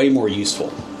 That's way more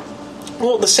useful.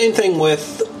 Well, the same thing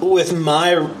with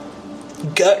my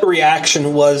gut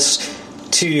reaction was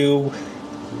to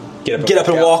get up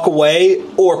and walk away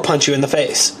or punch you in the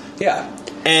face. Yeah.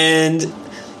 And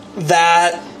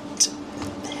that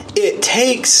it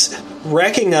takes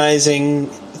recognizing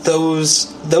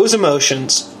those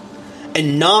emotions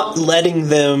and not letting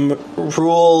them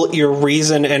rule your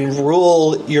reason and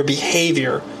rule your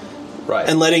behavior. Right.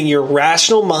 And letting your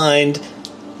rational mind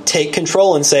take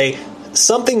control and say,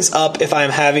 something's up if I'm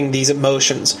having these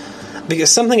emotions.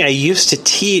 Because something I used to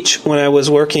teach when I was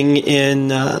working in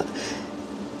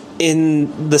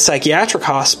the psychiatric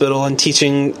hospital and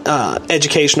teaching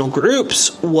educational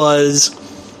groups was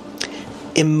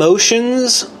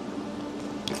emotions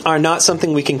are not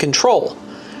something we can control.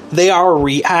 They are a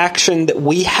reaction that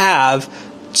we have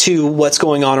to what's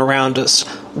going on around us.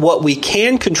 What we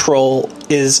can control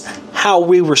is how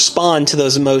we respond to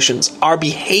those emotions. Our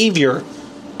behavior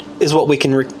is what we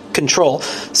can control.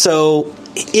 So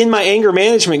in my anger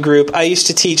management group, I used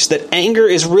to teach that anger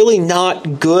is really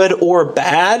not good or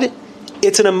bad.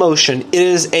 It's an emotion. It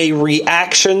is a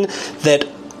reaction that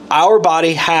our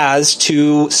body has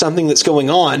to something that's going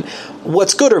on.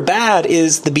 What's good or bad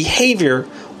is the behavior,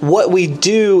 what we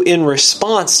do in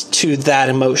response to that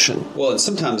emotion. Well, and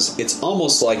sometimes it's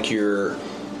almost like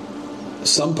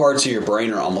some parts of your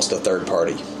brain are almost a third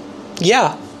party.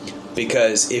 Yeah.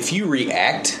 Because if you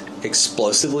react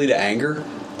explosively to anger,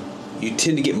 you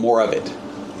tend to get more of it.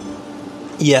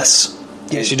 Yes.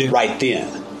 Yes, you do. Right then.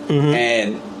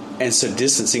 Mm-hmm. And so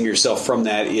distancing yourself from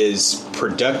that is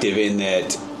productive in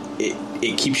that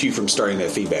it keeps you from starting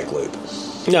that feedback loop.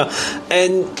 No.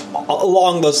 And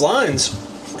along those lines,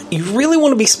 you really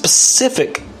want to be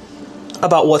specific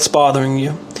about what's bothering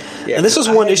you. Yeah, and this was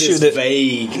one issue that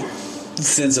vague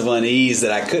sense of unease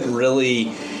that I couldn't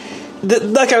really...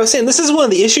 Like I was saying, this is one of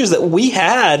the issues that we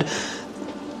had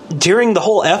during the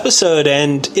whole episode,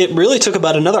 and it really took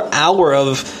about another hour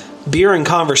of beer and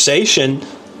conversation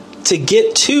to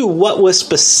get to what was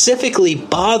specifically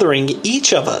bothering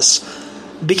each of us,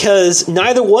 because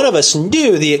neither one of us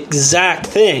knew the exact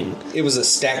thing. It was a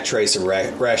stack trace of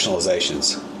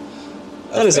rationalizations.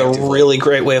 That is a really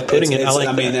great way of putting it.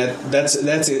 I mean, that's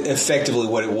effectively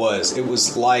what it was. It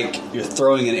was like you're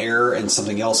throwing an error and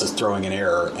something else is throwing an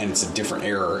error, and it's a different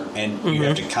error, and you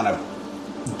have to kind of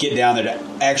get down there to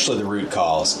actually the root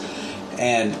cause.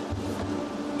 And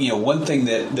one thing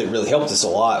that really helped us a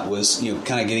lot was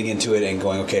kind of getting into it and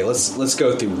going, okay, let's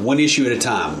go through one issue at a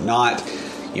time. Not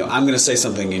I'm going to say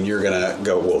something and you're going to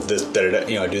go, well, this do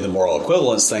the moral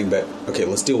equivalence thing, but okay,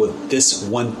 let's deal with this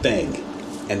one thing,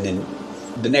 and then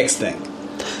the next thing.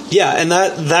 Yeah, and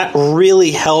that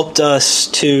really helped us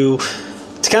to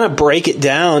kind of break it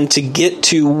down to get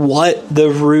to what the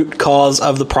root cause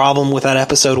of the problem with that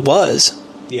episode was.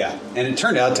 Yeah, and it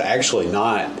turned out to actually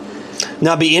not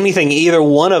be anything either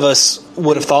one of us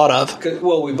would have thought of.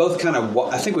 Well,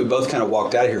 I think we both kind of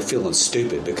walked out of here feeling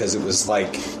stupid, because it was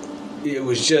like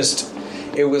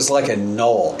a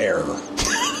null error.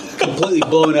 Completely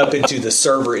blown up into the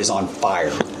server is on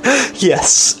fire.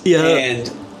 Yes. Yeah.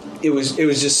 And it was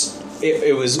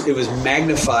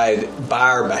magnified by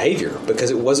our behavior,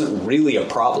 because it wasn't really a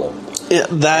problem. Yeah,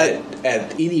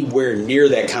 at anywhere near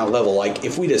that kind of level. Like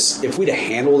if we'd have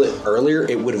handled it earlier,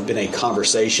 it would have been a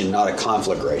conversation, not a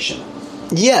conflagration.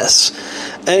 Yes.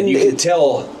 And you can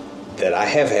tell that I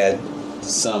have had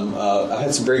some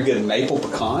very good maple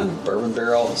pecan bourbon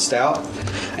barrel stout,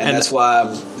 and that's why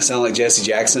I sound like Jesse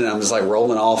Jackson, and I'm just like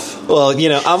rolling off. Well,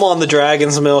 I'm on the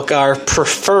Dragon's Milk, our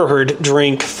preferred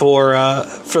drink for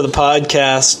the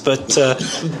podcast, but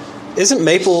isn't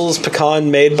Maple's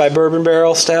pecan made by bourbon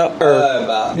barrel stout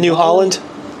or New Holland?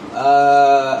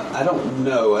 I don't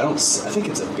know. I think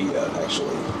it's a Beta,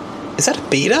 actually. Is that a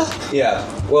Beta? Yeah.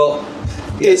 Well,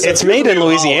 it's made in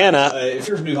Louisiana. If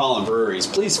you're from New Holland Breweries,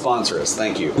 please sponsor us.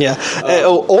 Thank you. Yeah.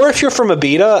 Or if you're from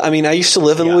Abita, I used to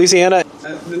live in Louisiana.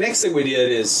 The next thing we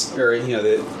did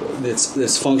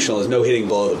that's functional is no hitting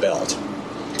below the belt.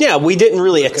 Yeah, we didn't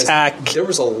really attack. There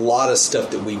was a lot of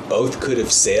stuff that we both could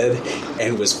have said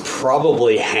and was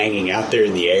probably hanging out there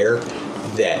in the air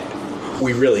that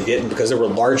we really didn't, because there were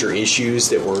larger issues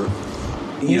that were,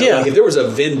 like if there was a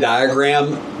Venn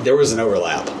diagram, there was an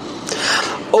overlap.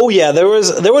 Oh yeah, there was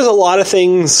a lot of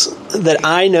things that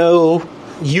I know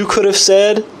you could have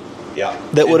said. Yeah,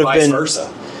 that would have vice been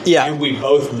versa. Yeah, and we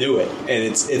both knew it, and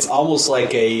it's almost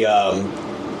like a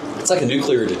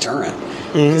nuclear deterrent.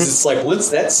 Because it's like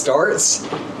once that starts,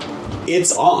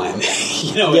 it's on. And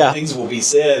things will be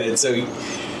said, and so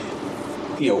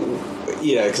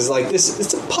because like this,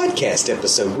 it's a podcast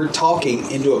episode. We're talking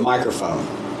into a microphone,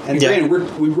 and granted,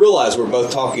 we realize we're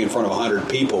both talking in front of 100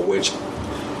 people, but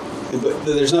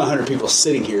there's not 100 people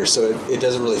sitting here, so it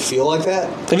doesn't really feel like that.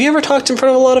 Have you ever talked in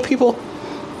front of a lot of people?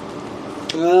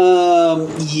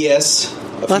 Yes,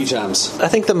 a few times. I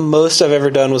think the most I've ever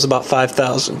done was about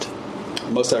 5,000.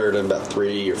 Most I've ever done about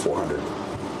 300 or 400.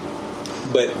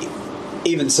 But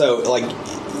even so, like,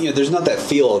 there's not that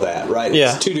feel of that, right?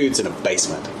 Yeah. It's two dudes in a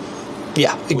basement.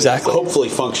 Yeah, exactly. With hopefully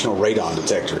functional radon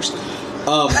detectors.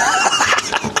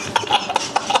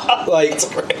 Like, that's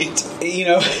great.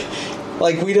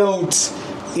 Like we don't,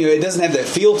 it doesn't have that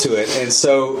feel to it, and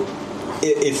so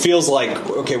it feels like,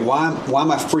 okay, why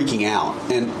am I freaking out,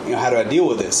 and how do I deal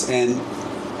with this? And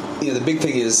the big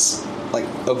thing is like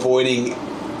avoiding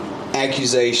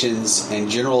accusations and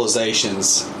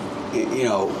generalizations,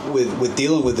 with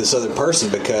dealing with this other person,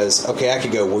 because okay, I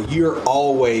could go, well, you're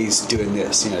always doing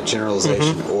this,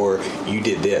 generalization, or you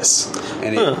did this,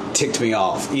 and it ticked me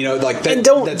off, like that. And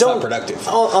that's not productive.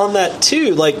 On that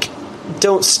too, like,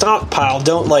 don't stockpile,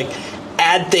 don't like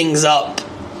add things up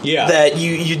that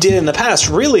you did in the past.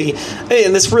 Really,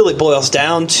 and this really boils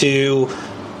down to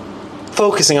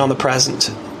focusing on the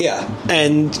present. Yeah.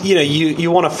 And,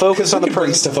 you want to focus on the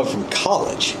present. Stuff up from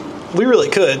college. We really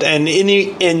could. And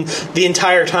in the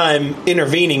entire time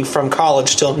intervening from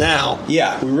college till now.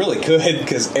 Yeah, we really could,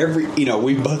 because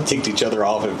we both ticked each other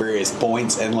off at various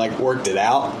points and, worked it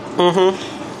out.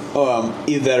 Mm-hmm.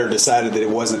 Either that or decided that it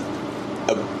wasn't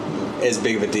as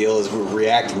big of a deal as we're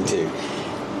reacting to.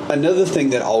 Another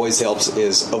thing that always helps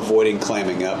is avoiding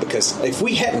clamming up, because if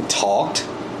we hadn't talked,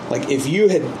 if you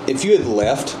had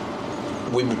left,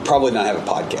 we would probably not have a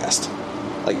podcast.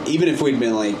 Even if we'd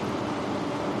been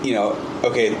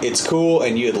okay, it's cool,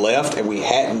 and you had left, and we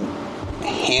hadn't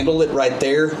handled it right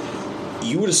there,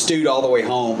 you would have stewed all the way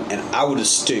home, and I would have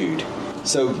stewed.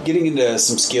 So getting into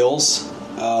some skills,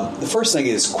 the first thing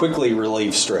is quickly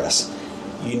relieve stress.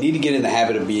 You need to get in the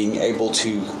habit of being able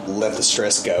to let the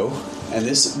stress go. And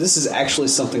this is actually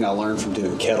something I learned from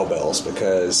doing kettlebells,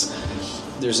 because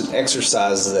there's an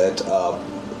exercise that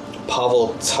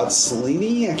Pavel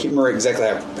Tsatsouline, I can't remember exactly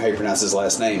how you pronounce his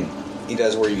last name, he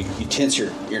does, where you tense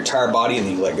your entire body and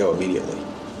then you let go immediately.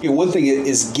 One thing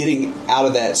is getting out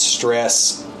of that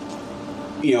stress,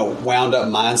 wound up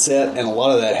mindset, and a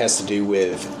lot of that has to do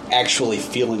with actually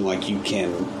feeling like you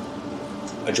can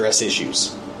address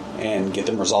issues and get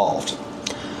them resolved.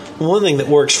 One thing that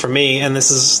works for me, and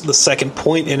this is the second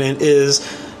point in it, is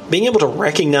being able to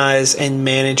recognize and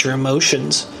manage your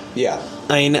emotions. Yeah.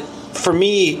 For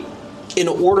me, in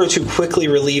order to quickly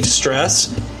relieve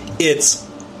stress, it's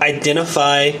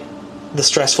identify the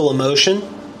stressful emotion.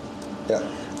 Yeah.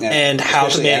 And how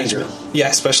to manage it. Yeah,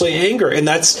 especially anger. And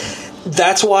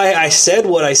that's why I said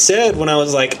what I said when I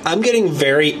was I'm getting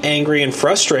very angry and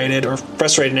frustrated, or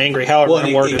frustrated and angry, however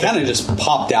I worded it. It kind of just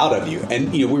popped out of you.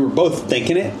 And, we were both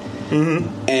thinking it.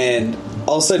 Mm-hmm. And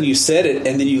all of a sudden you said it,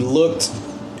 and then you looked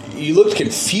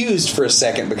confused for a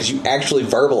second because you actually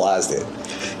verbalized it.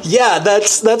 Yeah,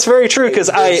 that's very true, because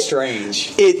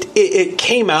strange. It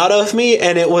came out of me,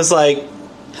 and it was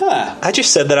I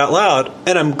just said that out loud,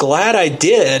 and I'm glad I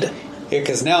did. Yeah,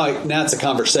 because now it's a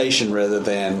conversation rather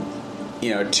than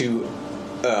two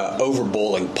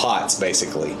overboiling pots,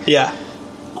 basically. Yeah.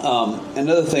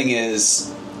 Another thing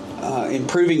is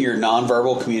improving your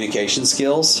nonverbal communication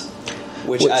skills,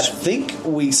 which I think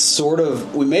we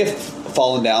may have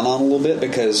fallen down on a little bit,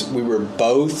 because we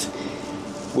both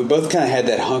kind of had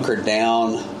that hunkered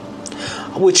down.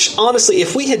 Which, honestly,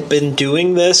 if we had been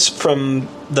doing this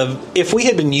if we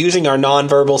had been using our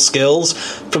nonverbal skills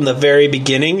from the very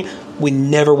beginning, we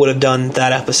never would have done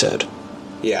that episode.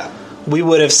 Yeah. We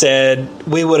would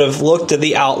have looked at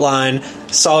the outline,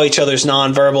 saw each other's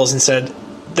nonverbals, and said,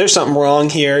 there's something wrong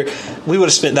here. We would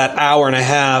have spent that hour and a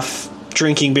half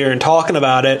drinking beer and talking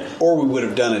about it. Or we would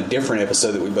have done a different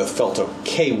episode that we both felt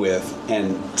okay with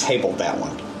and tabled that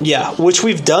one. Yeah, which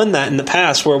we've done that in the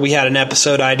past, where we had an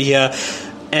episode idea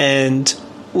and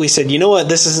we said, you know what,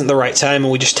 this isn't the right time,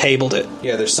 and we just tabled it.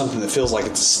 Yeah, there's something that feels like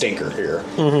it's a stinker here.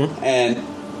 Mm-hmm.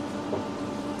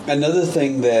 And another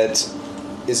thing that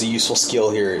is a useful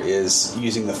skill here is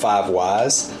using the 5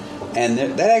 whys. And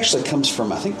that actually comes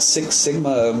from, I think, Six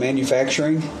Sigma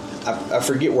manufacturing. I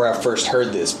forget where I first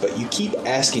heard this, but you keep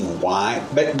asking why.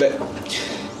 But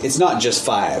it's not just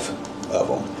 5 of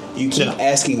them. You keep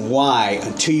asking why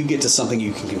until you get to something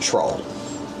you can control.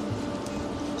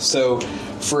 So,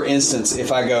 for instance,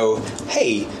 if I go,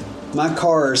 hey, my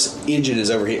car's engine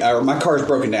is overheated, or my car's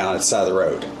broken down at the side of the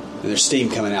road, and there's steam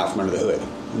coming out from under the hood.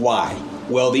 Why?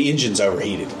 Well, the engine's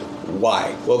overheated.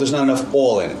 Why? Well, there's not enough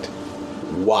oil in it.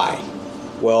 Why?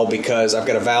 Well, because I've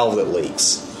got a valve that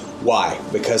leaks. Why?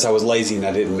 Because I was lazy and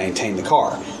I didn't maintain the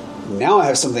car. Now I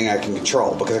have something I can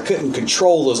control, because I couldn't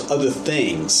control those other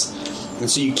things. And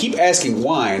so you keep asking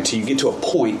why until you get to a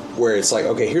point where it's like,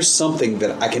 okay, here's something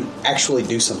that I can actually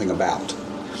do something about.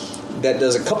 That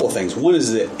does a couple of things. One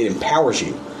is that it empowers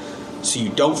you, so you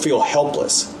don't feel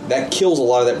helpless. That kills a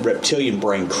lot of that reptilian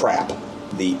brain crap.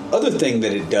 The other thing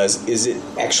that it does is it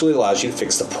actually allows you to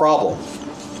fix the problem.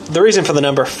 The reason for the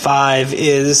number 5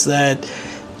 is that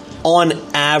on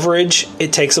average,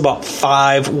 it takes about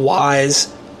 5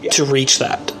 whys to reach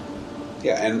that.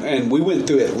 Yeah, and we went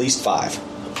through at least 5.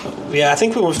 Yeah, I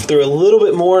think we went through a little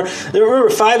bit more. Remember,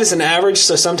 5 is an average,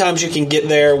 so sometimes you can get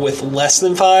there with less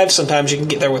than 5. Sometimes you can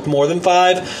get there with more than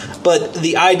 5. But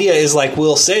the idea is, like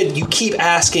Will said, you keep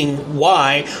asking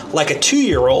why, like a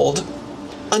 2-year-old,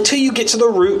 until you get to the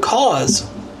root cause.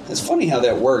 It's funny how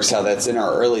that works, how that's in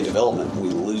our early development. We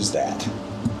lose that.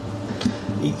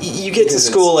 You get to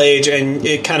school age, and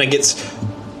it kind of gets...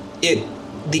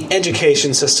 The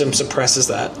education system suppresses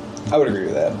that. I would agree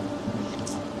with that.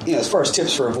 as far as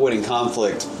tips for avoiding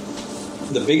conflict,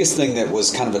 the biggest thing that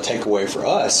was kind of a takeaway for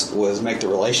us was make the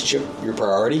relationship your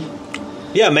priority.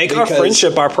 Yeah, make our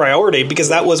friendship our priority, because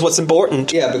that was what's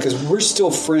important. Yeah, because we're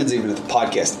still friends even if the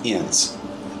podcast ends.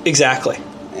 Exactly.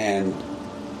 And,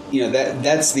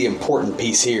 that's the important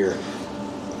piece here.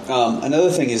 Another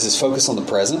thing is focus on the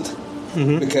present.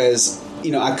 Mm-hmm. Because,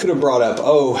 I could have brought up,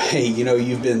 hey,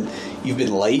 you've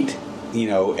been late,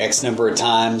 X number of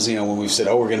times, when we've said,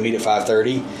 we're going to meet at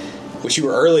 5:30, which you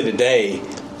were early today.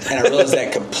 And I realize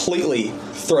that completely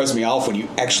throws me off when you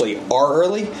actually are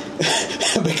early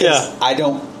because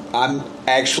I'm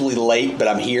actually late, but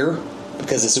I'm here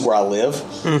because this is where I live.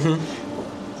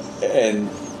 Mm-hmm. And,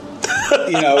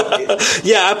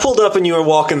 I pulled up and you were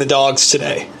walking the dogs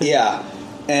today. Yeah.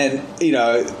 And,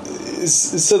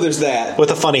 so there's that. With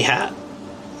a funny hat.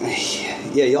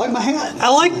 Yeah, you like my hat? I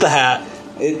like the hat.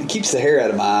 It keeps the hair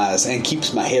out of my eyes and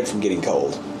keeps my head from getting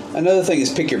cold. Another thing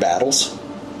is pick your battles.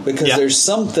 Because there's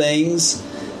some things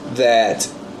that,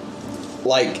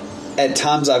 like, at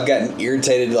times I've gotten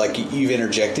irritated, like you've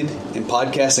interjected in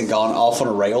podcasts and gone off on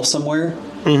a rail somewhere.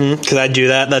 Mm-hmm. Because I do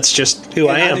that. That's just who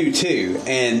I am. I do too.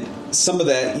 And some of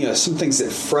that, some things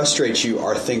that frustrate you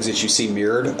are things that you see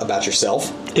mirrored about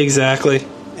yourself. Exactly.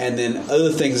 And then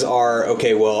other things are,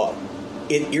 okay, well,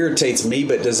 it irritates me,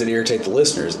 but does it irritate the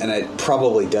listeners? And it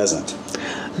probably doesn't.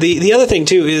 The other thing,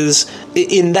 too, is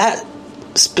in that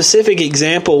specific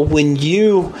example, when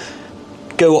you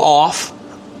go off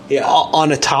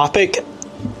on a topic,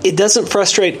 it doesn't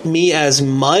frustrate me as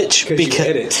much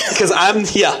because I'm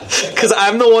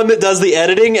the one that does the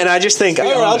editing, and I just think,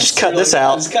 I'll just cut this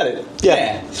out. Just cut it.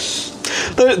 Yeah.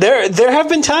 There have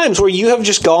been times where you have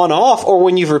just gone off, or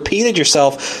when you've repeated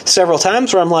yourself several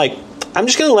times, where I'm like, I'm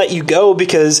just going to let you go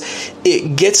because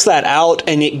it gets that out,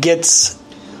 and it gets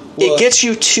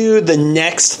you to the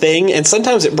next thing, and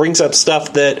sometimes it brings up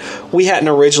stuff that we hadn't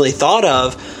originally thought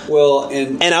of. Well,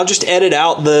 and I'll just edit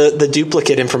out the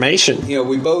duplicate information.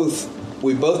 We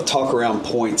both talk around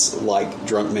points like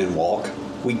drunk men walk.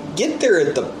 We get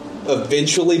there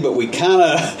eventually, but we kind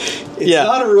of it's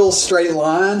not a real straight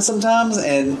line sometimes,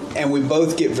 and we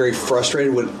both get very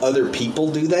frustrated when other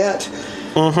people do that.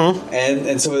 Mm-hmm.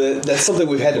 And so that's something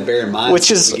we've had to bear in mind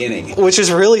since the beginning. Which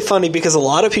is really funny because a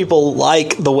lot of people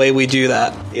like the way we do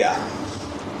that. Yeah.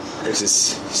 Which is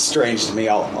strange to me.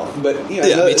 But me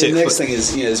too. The next thing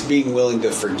is being willing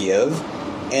to forgive.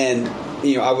 And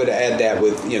I would add that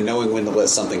with knowing when to let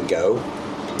something go.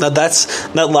 Now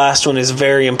that last one is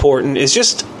very important.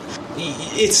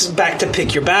 It's back to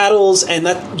pick your battles, and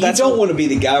you don't want to be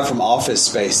the guy from Office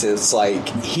Space that's like,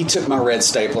 he took my red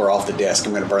stapler off the desk,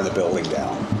 I'm going to burn the building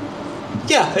down.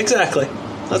 Yeah, exactly.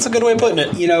 That's a good way of putting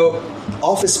it.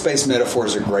 Office Space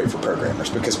metaphors are great for programmers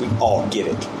because we all get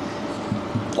it.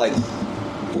 Like,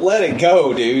 let it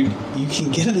go, dude. You can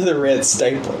get another red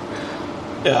stapler.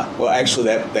 Yeah. Well, actually,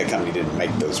 that company didn't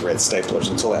make those red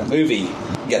staplers until that movie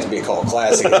got to be a cult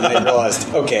classic, and they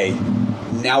realized, okay,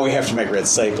 now we have to make red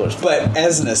staplers. But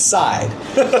as an aside,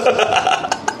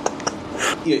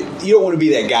 you don't want to be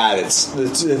that guy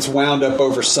that's wound up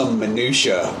over some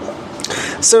minutia.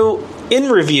 So, in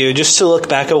review, just to look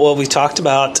back at what we talked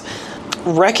about,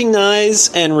 recognize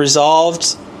and resolve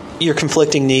your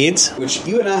conflicting needs. Which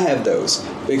you and I have those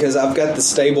because I've got the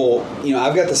stable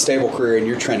career, and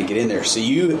you're trying to get in there. So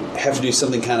you have to do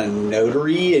something kind of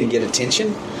notary and get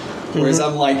attention. Whereas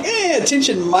I'm like,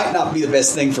 attention might not be the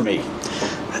best thing for me.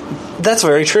 That's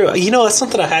very true. That's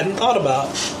something I hadn't thought about.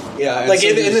 Yeah, like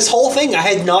in this whole thing, I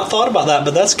had not thought about that,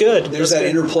 but that's good. There's that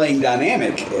interplaying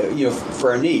dynamic,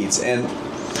 for our needs. And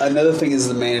another thing is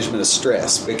the management of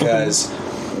stress, because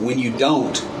when you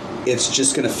don't, it's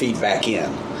just going to feed back in.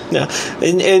 Yeah,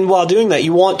 and while doing that,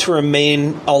 you want to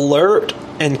remain alert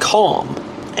and calm,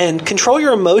 and control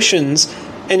your emotions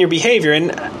and your behavior.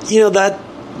 And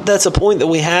that's a point that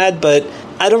we had, but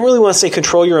I don't really want to say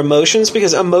control your emotions,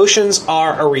 because emotions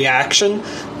are a reaction,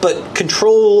 but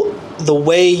control the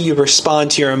way you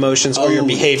respond to your emotions or your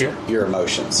behavior. Your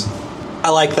emotions. I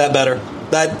like that better.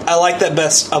 I like that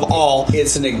best of all.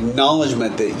 It's an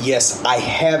acknowledgement that, yes, I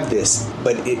have this,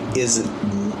 but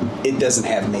it doesn't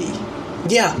have me.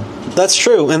 Yeah, that's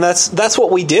true. And that's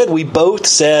what we did. We both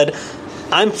said,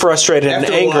 I'm frustrated and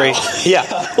angry. Yeah.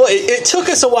 Well, it took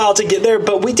us a while to get there,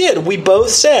 but we did. We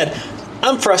both said,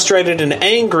 I'm frustrated and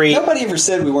angry. Nobody ever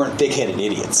said we weren't thick-headed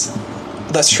idiots.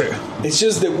 That's true. It's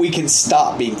just that we can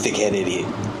stop being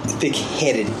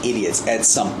thick-headed idiots at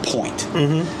some point.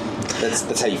 Mm-hmm.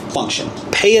 That's how you function.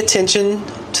 Pay attention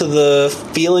to the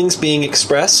feelings being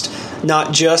expressed,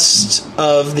 not just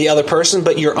of the other person,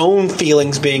 but your own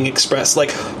feelings being expressed.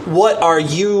 Like, what are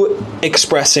you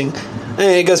expressing And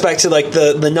it goes back to like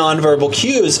the nonverbal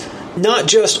cues. Not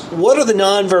just what are the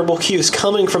nonverbal cues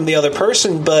coming from the other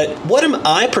person, but what am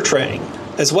I portraying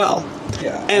as well.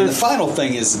 Yeah, and the final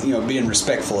thing is, being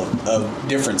respectful of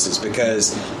differences,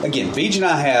 because, again, Beej and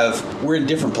I we're in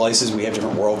different places, we have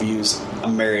different worldviews.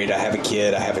 I'm married, I have a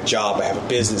kid, I have a job, I have a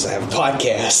business, I have a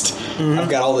podcast. Mm-hmm. I've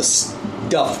got all this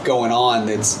stuff going on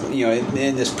that's,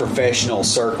 in this professional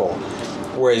circle,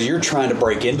 whereas you're trying to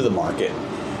break into the market,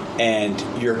 and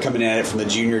you're coming at it from the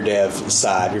junior dev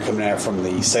side, you're coming at it from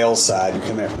the sales side, you're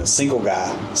coming at it from the single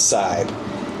guy side.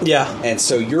 Yeah. And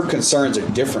so your concerns are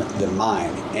different than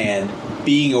mine. And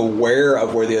being aware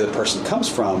of where the other person comes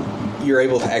from, you're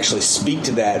able to actually speak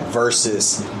to that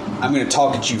versus I'm going to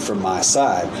talk at you from my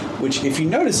side. Which, if you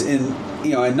notice and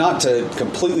not to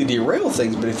completely derail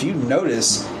things, but if you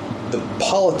notice the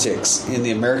politics in the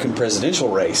American presidential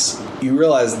race, you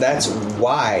realize that's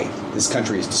why this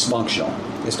country is dysfunctional.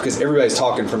 It's because everybody's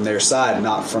talking from their side,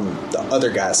 not from the other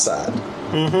guy's side.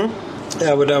 Mm-hmm.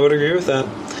 Yeah, I would agree with that.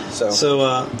 So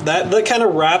that kind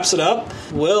of wraps it up.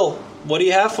 Will, what do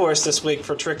you have for us this week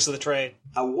for Tricks of the Trade?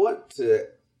 I want to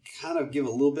kind of give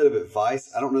a little bit of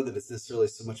advice. I don't know that it's necessarily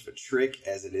so much of a trick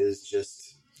as it is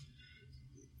just,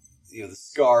 the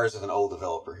scars of an old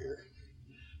developer here.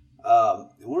 I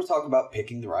want to talk about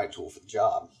picking the right tool for the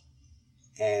job.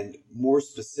 And more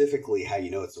specifically, how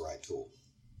you know it's the right tool.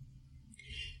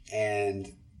 And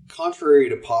contrary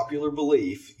to popular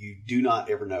belief, you do not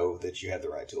ever know that you have the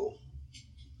right tool.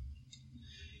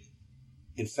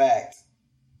 In fact,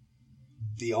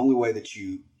 the only way that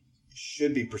you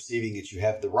should be perceiving that you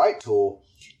have the right tool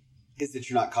is that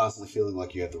you're not constantly feeling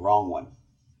like you have the wrong one.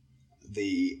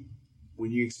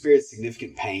 When you experience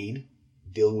significant pain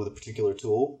dealing with a particular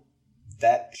tool,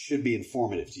 that should be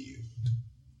informative to you.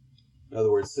 In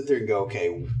other words, sit there and go,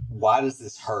 okay, why does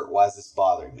this hurt? Why is this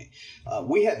bothering me?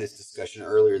 We had this discussion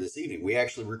earlier this evening. We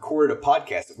actually recorded a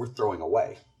podcast that we're throwing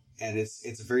away. And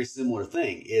it's a very similar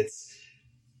thing.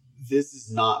 This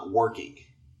is not working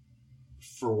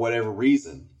for whatever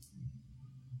reason.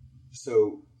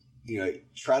 So,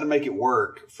 try to make it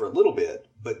work for a little bit,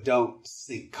 but don't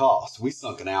sink costs. We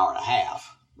sunk an hour and a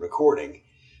half recording,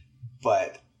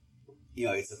 but,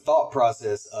 it's a thought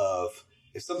process of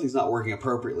if something's not working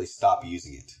appropriately, stop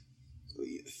using it.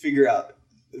 Figure out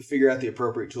the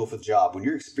appropriate tool for the job. When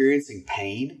you're experiencing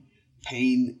pain,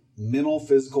 mental,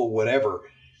 physical, whatever,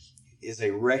 is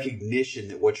a recognition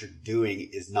that what you're doing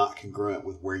is not congruent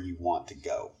with where you want to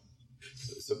go.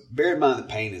 So bear in mind that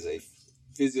pain is a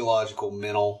physiological,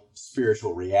 mental,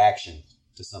 spiritual reaction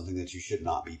to something that you should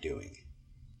not be doing.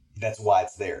 That's why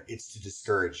it's there. It's to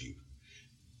discourage you.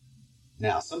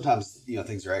 Now, sometimes,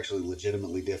 things are actually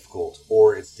legitimately difficult,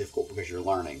 or it's difficult because you're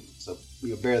learning. So,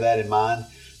 bear that in mind.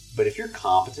 But if you're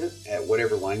competent at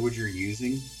whatever language you're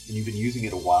using, and you've been using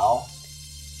it a while,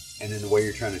 and then the way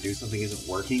you're trying to do something isn't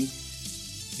working,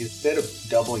 instead of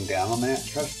doubling down on that,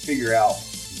 try to figure out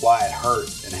why it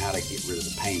hurts and how to get rid of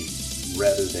the pain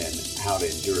rather than how to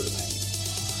endure the pain.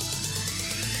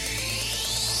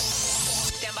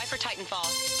 Stand by for Titanfall.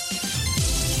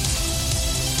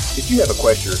 If you have a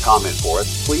question or comment for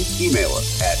us, please email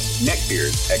us at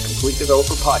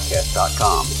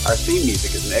neckbeards@CompleteDeveloperPodcast.com. Our theme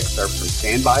music is an excerpt from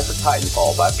Stand By for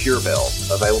Titanfall by Purebell,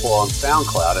 available on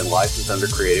SoundCloud and licensed under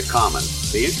Creative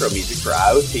Commons. The intro music for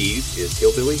IoTs is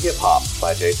Hillbilly Hip Hop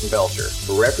by Jason Belcher.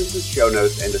 For references, show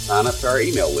notes, and to sign up to our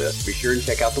email list, be sure and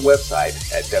check out the website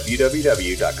at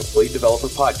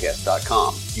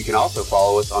www.CompleteDeveloperPodcast.com. You can also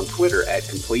follow us on Twitter at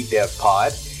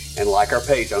CompleteDevPod and like our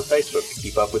page on Facebook to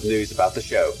keep up with news about the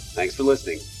show. Thanks for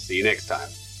listening. See you next time.